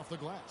touch off the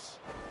glass.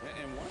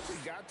 And once he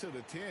got to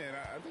the 10,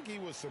 I think he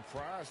was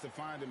surprised to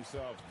find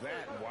himself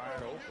that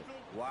wide open.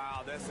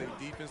 Wow, that's a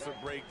defensive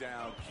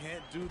breakdown.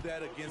 Can't do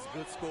that against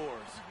good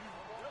scores.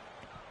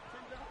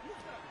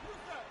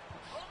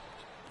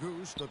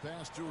 Goose, the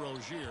pass to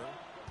Rozier.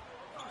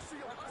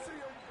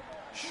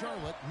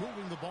 Charlotte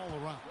moving the ball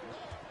around.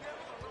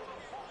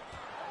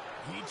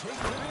 He takes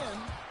it in,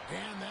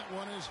 and that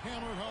one is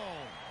hammered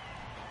home.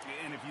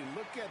 And if you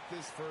look at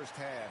this first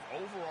half,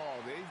 overall,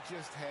 they've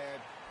just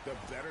had the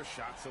better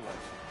shot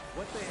selection.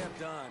 What they have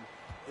done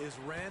is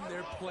ran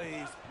their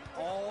plays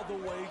all the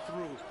way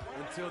through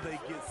until they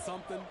get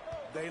something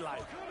they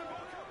like.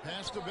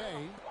 Pass to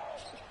Bay.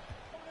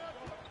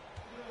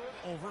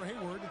 Over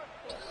Hayward.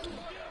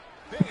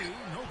 Bay,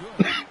 no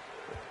good.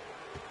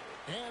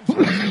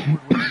 And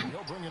Hayward with it.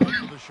 He'll bring it up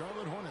to the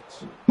Charlotte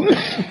Hornets.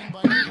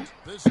 By 8.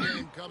 This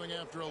game coming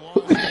after a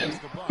loss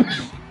against the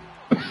Bucks.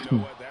 You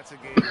know what? That's a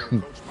game where a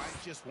coach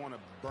might just want to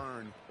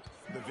burn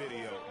the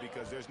video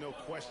because there's no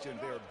question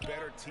they're a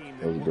better team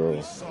than what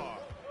we saw,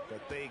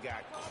 but they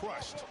got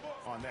crushed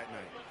on that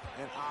night.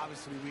 And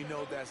obviously we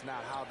know that's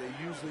not how they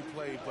usually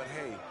play, but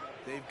hey,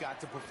 they've got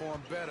to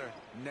perform better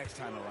next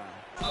time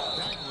around.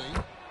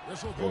 Bagley,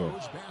 whistle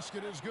blows,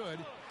 basket is good.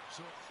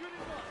 So,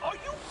 Are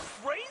you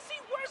crazy?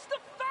 Where's the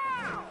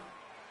foul?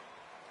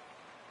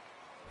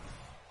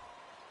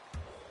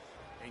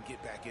 And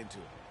get back into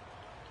it.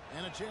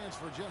 and a chance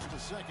for just a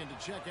second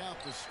to check out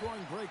the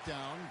scoring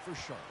breakdown for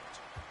Charlotte.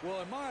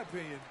 Well, in my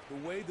opinion,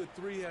 the way the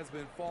three has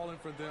been falling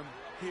for them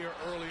here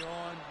early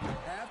on, you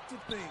have to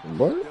think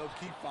they'll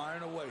keep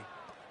firing away.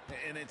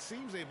 And it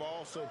seems they've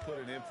also put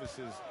an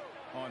emphasis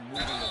on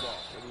moving the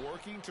ball,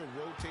 working to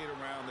rotate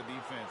around the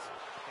defense.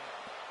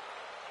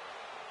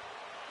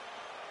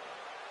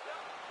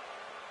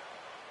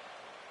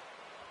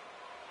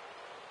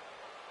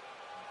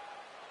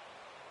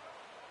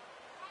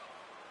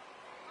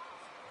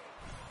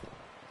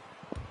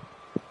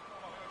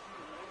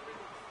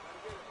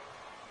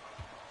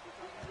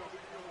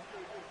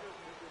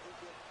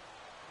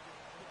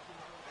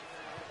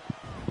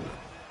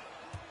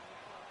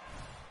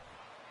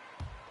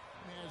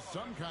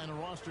 Some kind of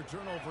roster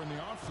turnover in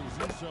the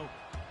offseason, so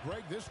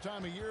Greg, this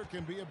time of year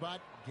can be about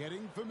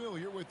getting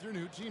familiar with your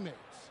new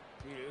teammates.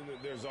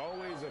 There's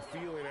always a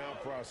feeling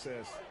out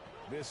process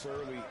this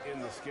early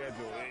in the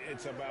schedule.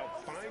 It's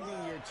about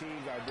finding your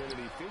team's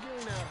identity,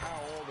 figuring out how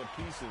all the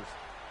pieces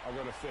are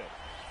going to fit.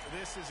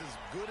 This is as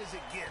good as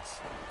it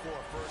gets for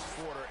a first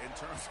quarter in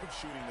terms of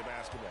shooting the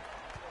basketball.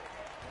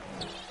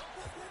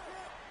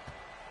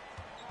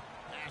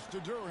 Pass to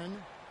Duran.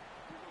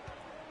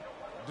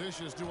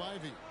 Dishes to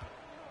Ivy.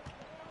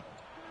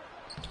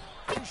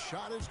 His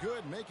shot is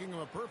good, making him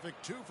a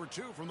perfect 2 for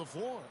 2 from the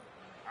floor.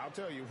 I'll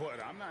tell you what,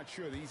 I'm not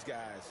sure these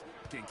guys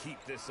can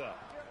keep this up.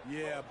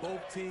 Yeah,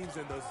 both teams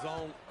in the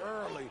zone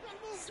early.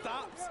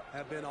 Stops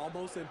have been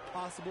almost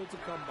impossible to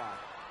come by.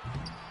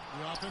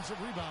 The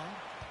offensive rebound.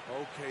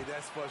 Okay,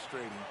 that's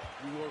frustrating.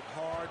 You work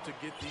hard to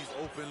get these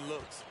open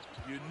looks.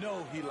 You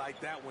know he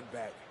liked that one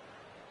back.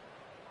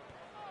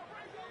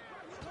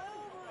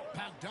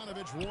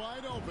 Bogdanovich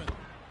wide open.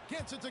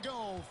 Gets it to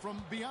go from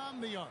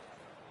beyond the arc.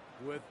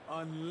 With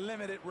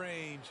unlimited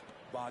range,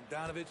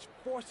 Bogdanovich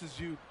forces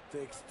you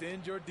to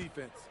extend your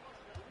defense.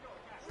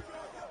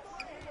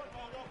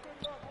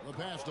 The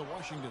pass to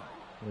Washington.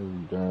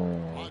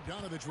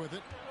 Bogdanovich with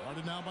it.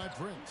 Guarded now by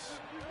Prince.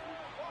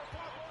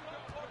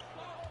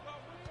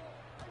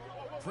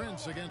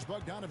 Prince against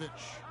Bogdanovich.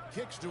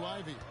 Kicks to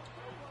Ivy.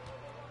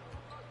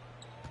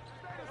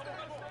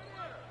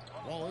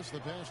 Wallace,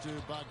 the pass to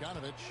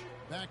Bogdanovich.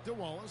 Back to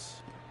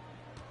Wallace.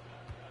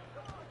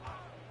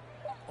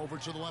 Over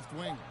to the left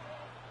wing.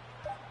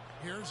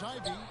 Here's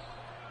Ivy.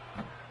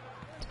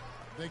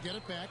 They get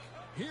it back.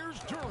 Here's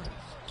Duran.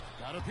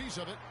 Got a piece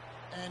of it,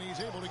 and he's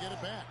able to get it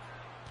back.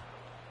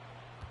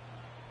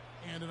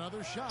 And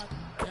another shot,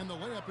 and the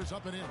layup is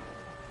up and in.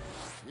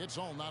 It's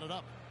all knotted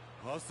up.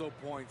 Hustle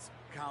points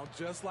count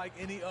just like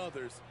any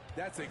others.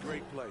 That's a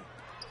great play.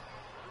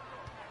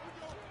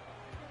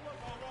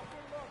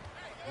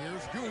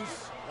 Here's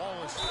Goose.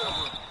 Wallace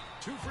covering.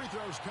 2 free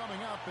throws coming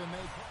up, and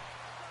they...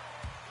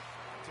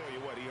 Tell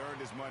you what, he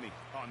earned his money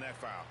on that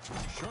foul.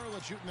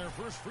 Charlotte shooting their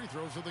first free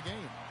throws of the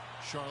game.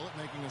 Charlotte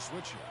making a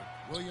switch here.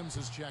 Williams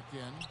has checked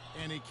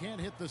in, and he can't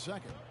hit the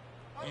second.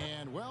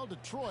 And, well,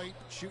 Detroit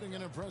shooting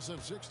an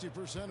impressive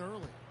 60%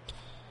 early.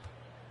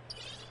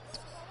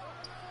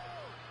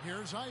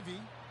 Here's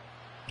Ivy.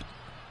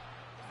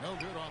 No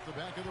good off the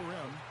back of the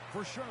rim.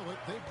 For Charlotte,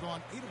 they've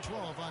gone 8 of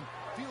 12 on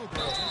field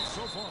goals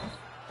so far.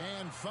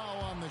 And foul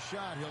on the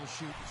shot. He'll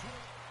shoot.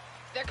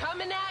 They're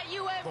coming at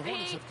you, The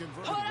Hornets MP. have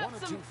converted Put 1 up of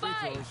 2 some free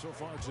fight. throws so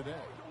far today.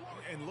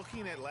 And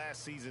looking at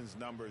last season's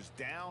numbers,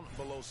 down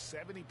below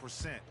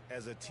 70%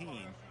 as a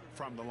team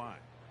from the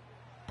line.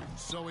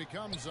 So he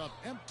comes up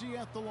empty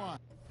at the line.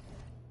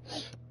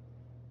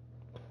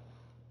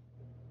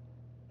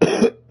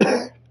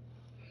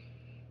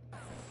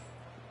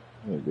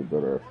 Get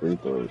better at free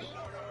throws.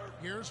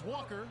 Here's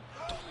Walker.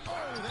 Oh,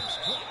 that's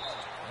clipped.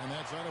 And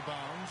that's out of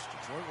bounds.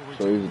 Detroit will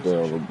So retain he's the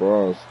possession.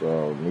 LeBron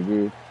style,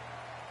 nigga.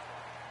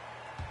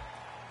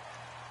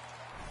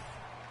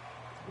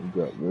 He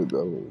got good,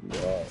 that little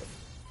guy.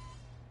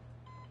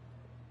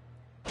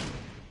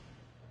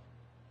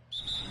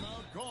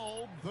 Timeout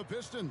called the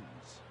Pistons.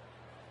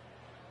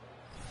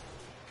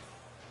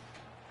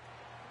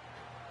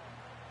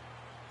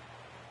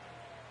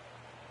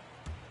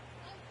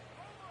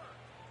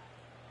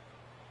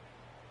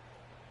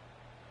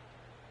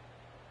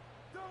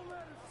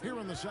 Here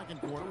in the second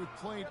quarter, we've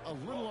played a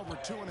little over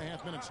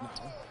 2.5 minutes now.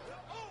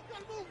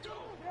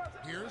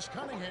 Here's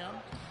Cunningham.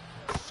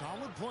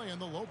 Solid play in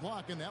the low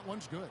block, and that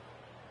one's good.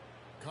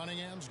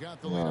 Cunningham's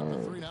got the lead up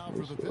to 3 now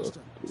for the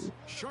Pistons.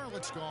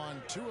 Charlotte's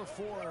gone 2 of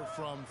 4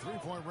 from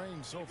three-point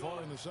range so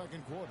far in the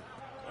second quarter.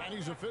 And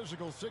he's a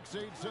physical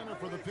 6'8" center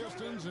for the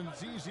Pistons, and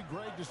it's easy,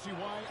 Greg, to see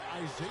why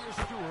Isaiah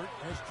Stewart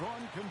has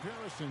drawn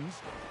comparisons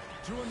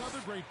to another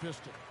great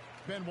Piston,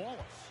 Ben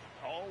Wallace.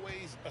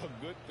 Always a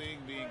good thing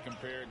being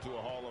compared to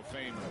a Hall of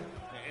Famer.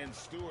 And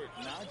Stewart,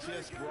 not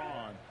just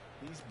brawn,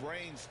 he's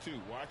brains too.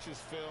 Watches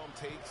film,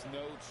 takes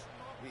notes.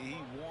 He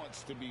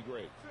wants to be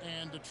great.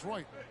 And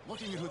Detroit,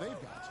 looking at who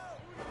they've got.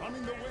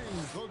 Running the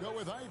wings, they'll go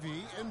with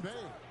Ivy and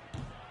Bay.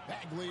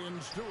 Bagley and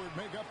Stewart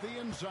make up the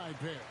inside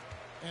pair.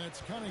 And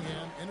it's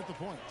Cunningham in at the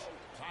point.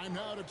 Time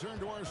now to turn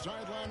to our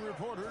sideline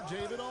reporter,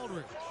 David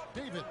Aldridge.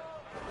 David.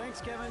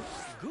 Thanks, Kevin.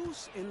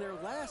 Goose, in their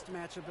last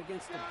matchup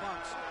against the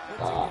Bucks,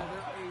 put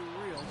together a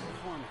real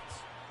performance.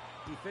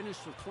 He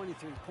finished with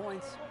 23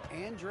 points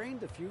and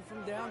drained a few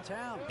from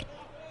downtown.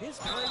 His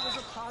play was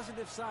a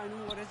positive sign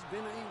in what has been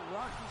a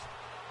rocky...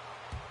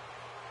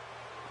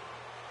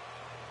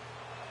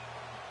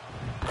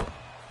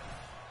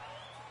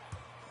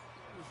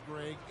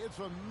 It's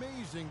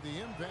amazing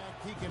the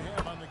impact he can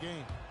have on the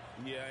game.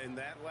 Yeah, in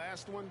that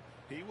last one,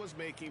 he was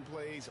making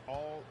plays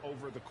all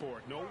over the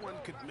court. No one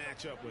could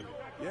match up with him.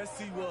 Yes,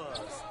 he was.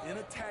 In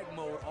attack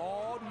mode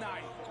all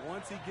night.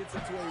 Once he gets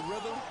into a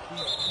rhythm,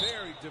 he's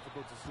very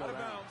difficult to slow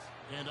down.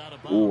 And out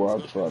of Ooh, I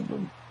bounds. tried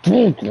to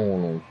dunk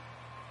on him.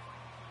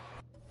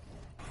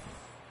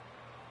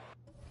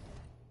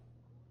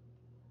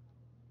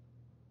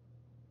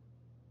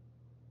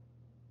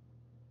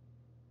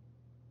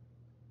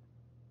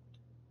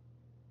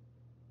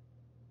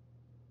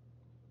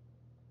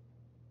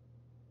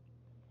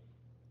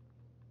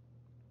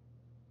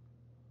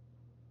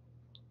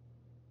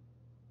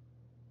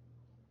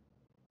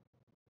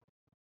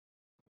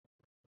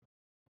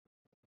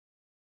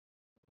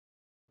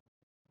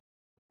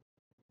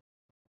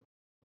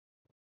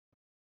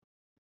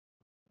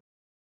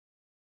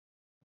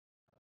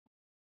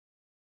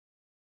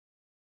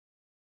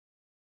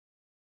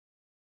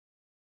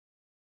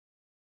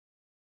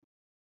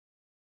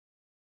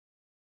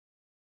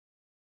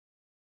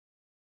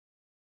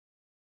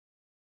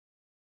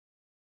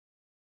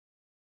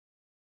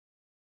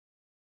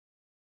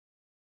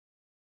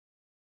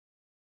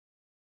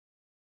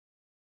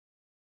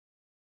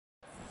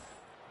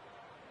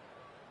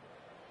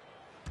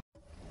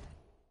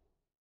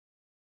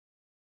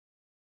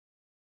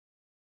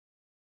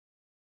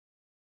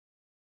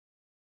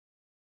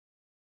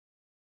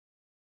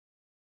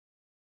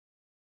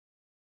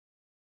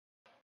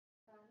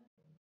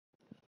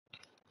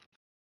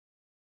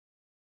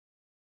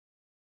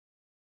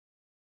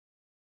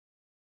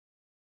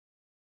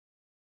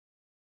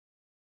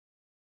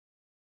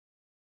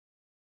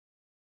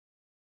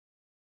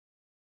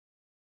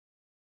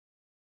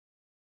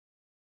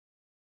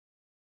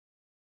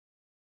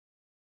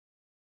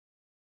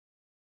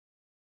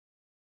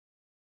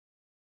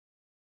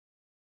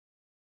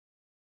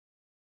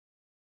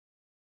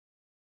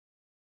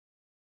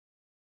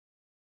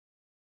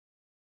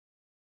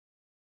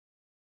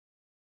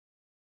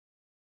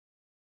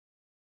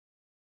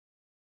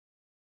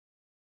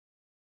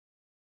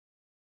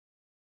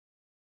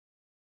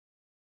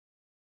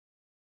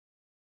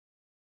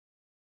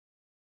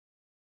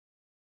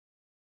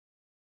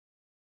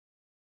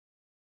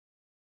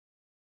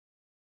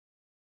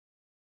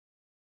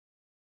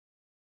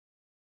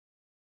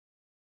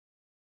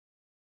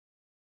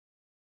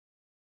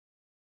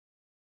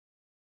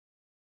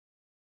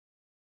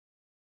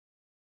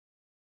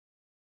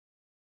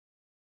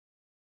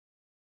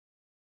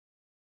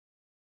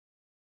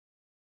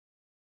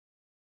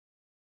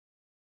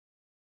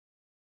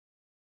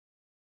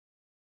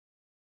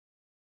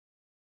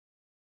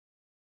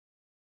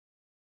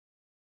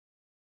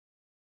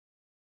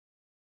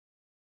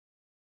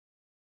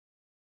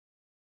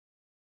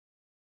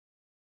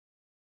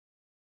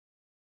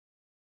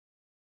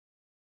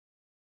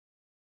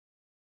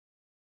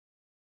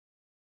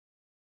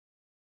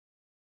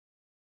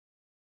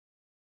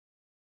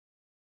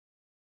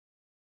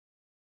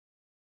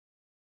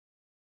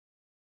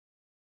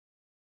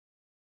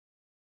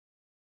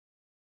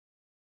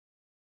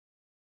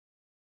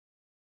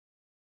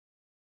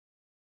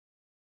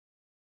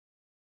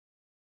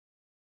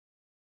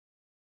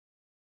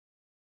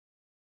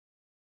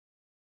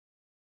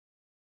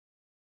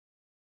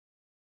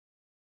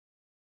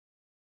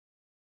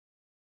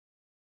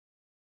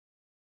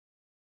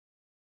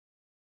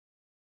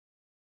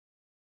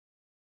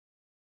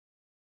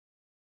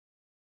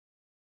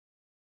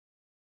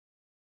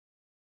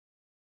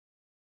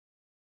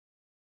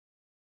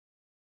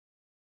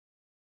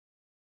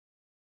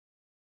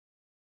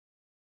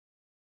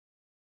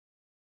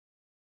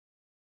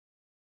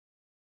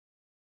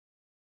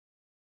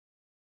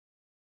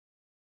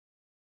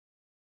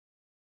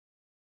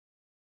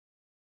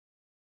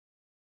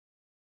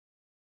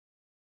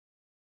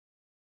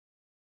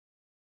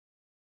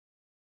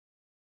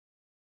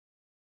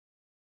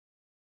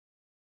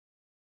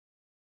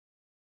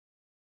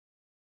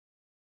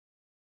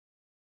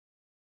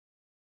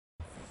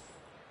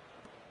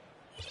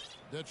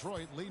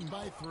 Detroit leading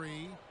by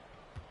 3.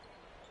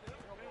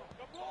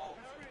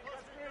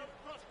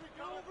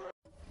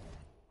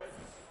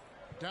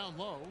 Down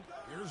low.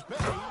 Here's Bey.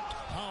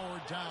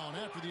 Powered down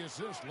after the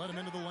assist. Let him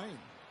into the lane.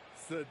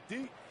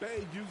 Saddiq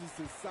Bey uses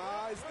his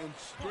size and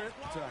strength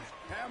to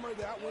hammer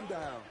that one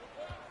down.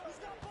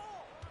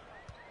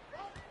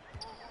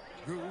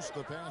 Goose,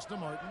 the pass to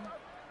Martin.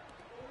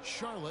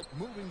 Charlotte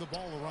moving the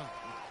ball around.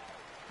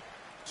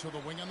 To the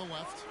wing on the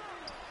left.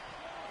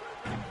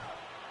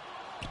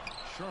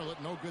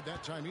 Charlotte no good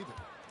that time either.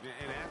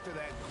 And after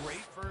that great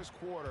first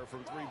quarter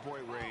from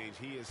three-point range,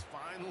 he has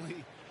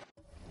finally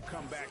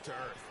come back to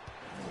earth.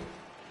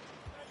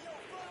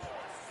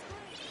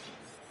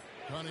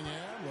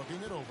 Cunningham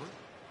looking it over.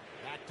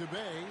 Back to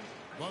Bey.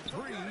 The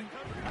 3.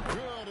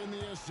 Good, and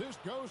the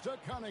assist goes to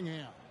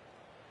Cunningham.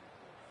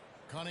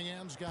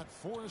 Cunningham's got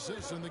 4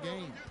 assists in the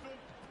game.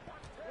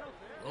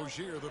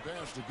 Rozier the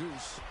pass to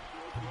Goose.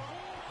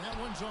 That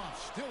one's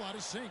off. Still out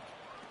of sync.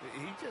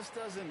 He just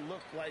doesn't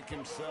look like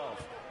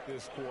himself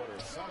this quarter.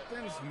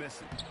 Something's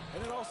missing.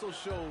 And it also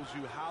shows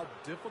you how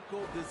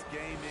difficult this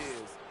game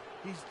is.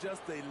 He's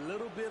just a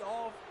little bit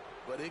off,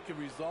 but it can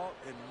result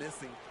in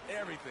missing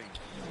everything.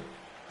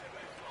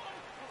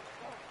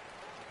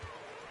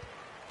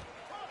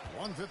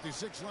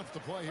 1:56 left to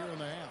play here in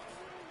the half.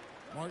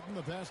 Martin,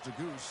 the pass to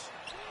Goose.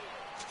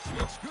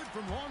 It's good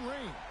from long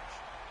range.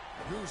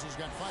 Goose has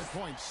got 5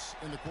 points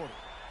in the quarter.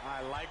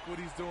 I like what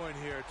he's doing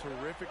here.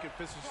 Terrific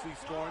efficiency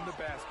scoring the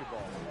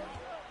basketball.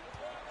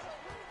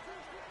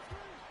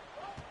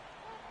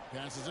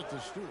 Passes it to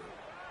Stewart.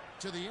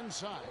 To the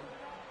inside.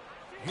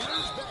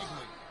 Here's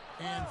Bagley.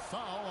 And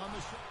foul on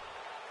the shot.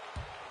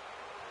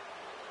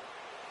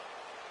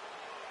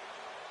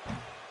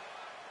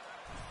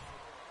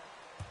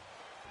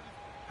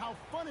 How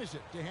fun is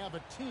it to have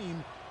a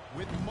team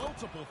with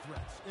multiple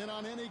threats in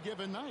on any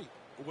given night?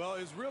 Well,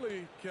 it's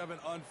really, Kevin,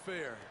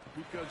 unfair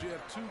because you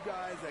have two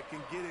guys that can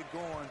get it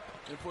going,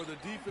 and for the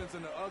defense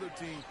and the other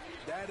team,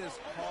 that is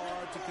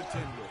hard to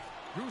contend with.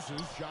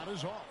 Goose's shot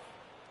is off.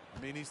 I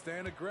mean, he's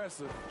staying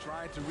aggressive,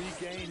 trying to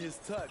regain his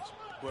touch,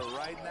 but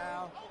right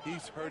now,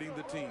 he's hurting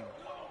the team.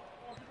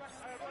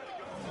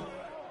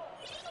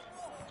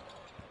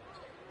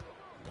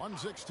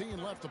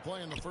 1:16 left to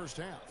play in the first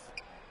half.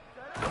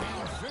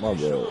 My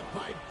Finish bad. off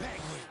by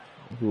Bagley.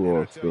 Who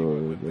else Tell you what,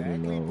 when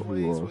doesn't Bagley know?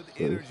 plays Who else with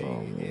say energy,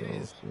 something? it You know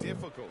is what I'm saying?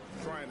 difficult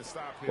trying to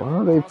stop him. Why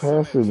are they Awesome at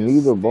passing just me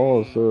the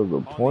ball staying instead of the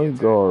on point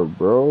attack. guard,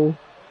 bro?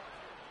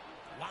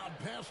 Loud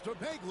pass to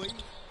Bagley.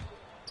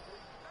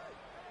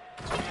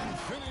 And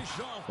finish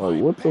off by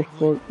Like, what the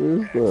Bagley. fuck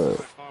is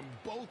that? On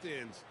both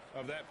ends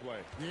of that play.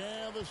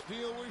 Yeah, the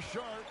steal was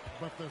sharp,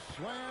 but the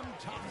slam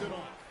topped it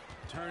off.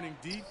 Turning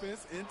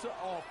defense into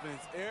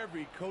offense.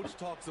 Every coach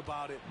talks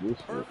about it. This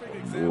is Perfect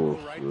some example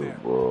right there.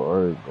 bullshit, bro.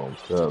 I ain't gonna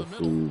To the cap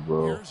to you, middle.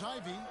 bro. Here's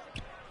Ivy.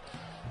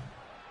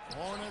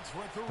 Hornets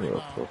with the Yeah,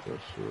 rebound. fuck that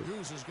shit.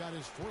 Goose has got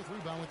his 4th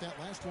rebound with that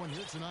last one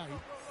here tonight.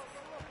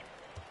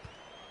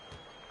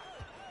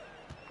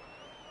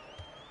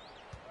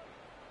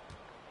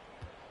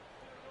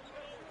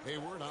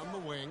 Hayward on the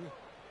wing.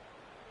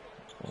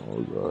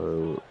 Oh,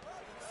 God.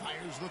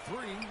 Fires the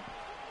 3.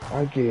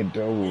 I get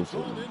doubles. It's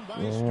hauled in by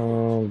Damn,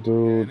 Stewart.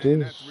 dude,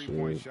 And that this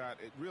three-point shit. shot,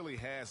 it really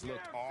has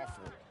looked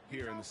awful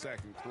here in the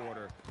second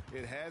quarter.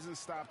 It hasn't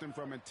stopped him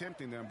from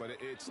attempting them, but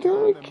it's God,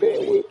 telling them can't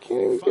we maybe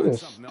get find a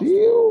something else to do.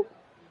 steal?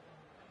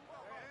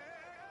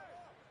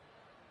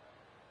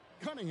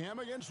 Cunningham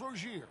against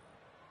Rozier.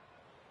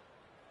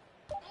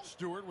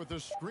 Stewart with the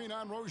screen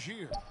on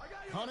Rozier.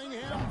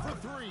 Cunningham for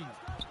 3.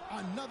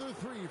 Another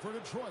 3 for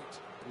Detroit.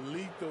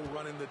 Lethal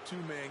running the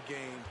two-man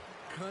game.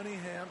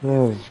 Cunningham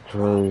That's is a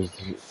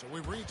crazy. So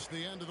we've reached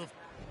the end of the...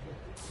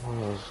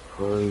 That's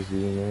crazy,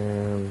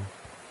 man.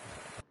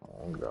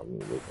 Oh, got me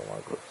looking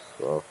like a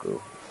sucker.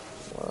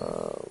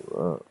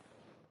 Wow,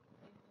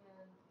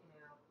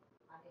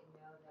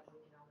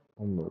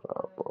 I'm the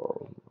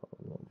eyeball.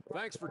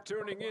 Thanks for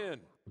tuning in.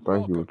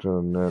 Thank you for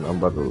tuning in. I'm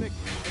about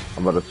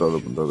to start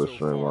up another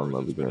stream on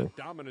another It's been a game.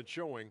 dominant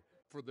showing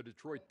for the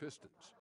Detroit Pistons.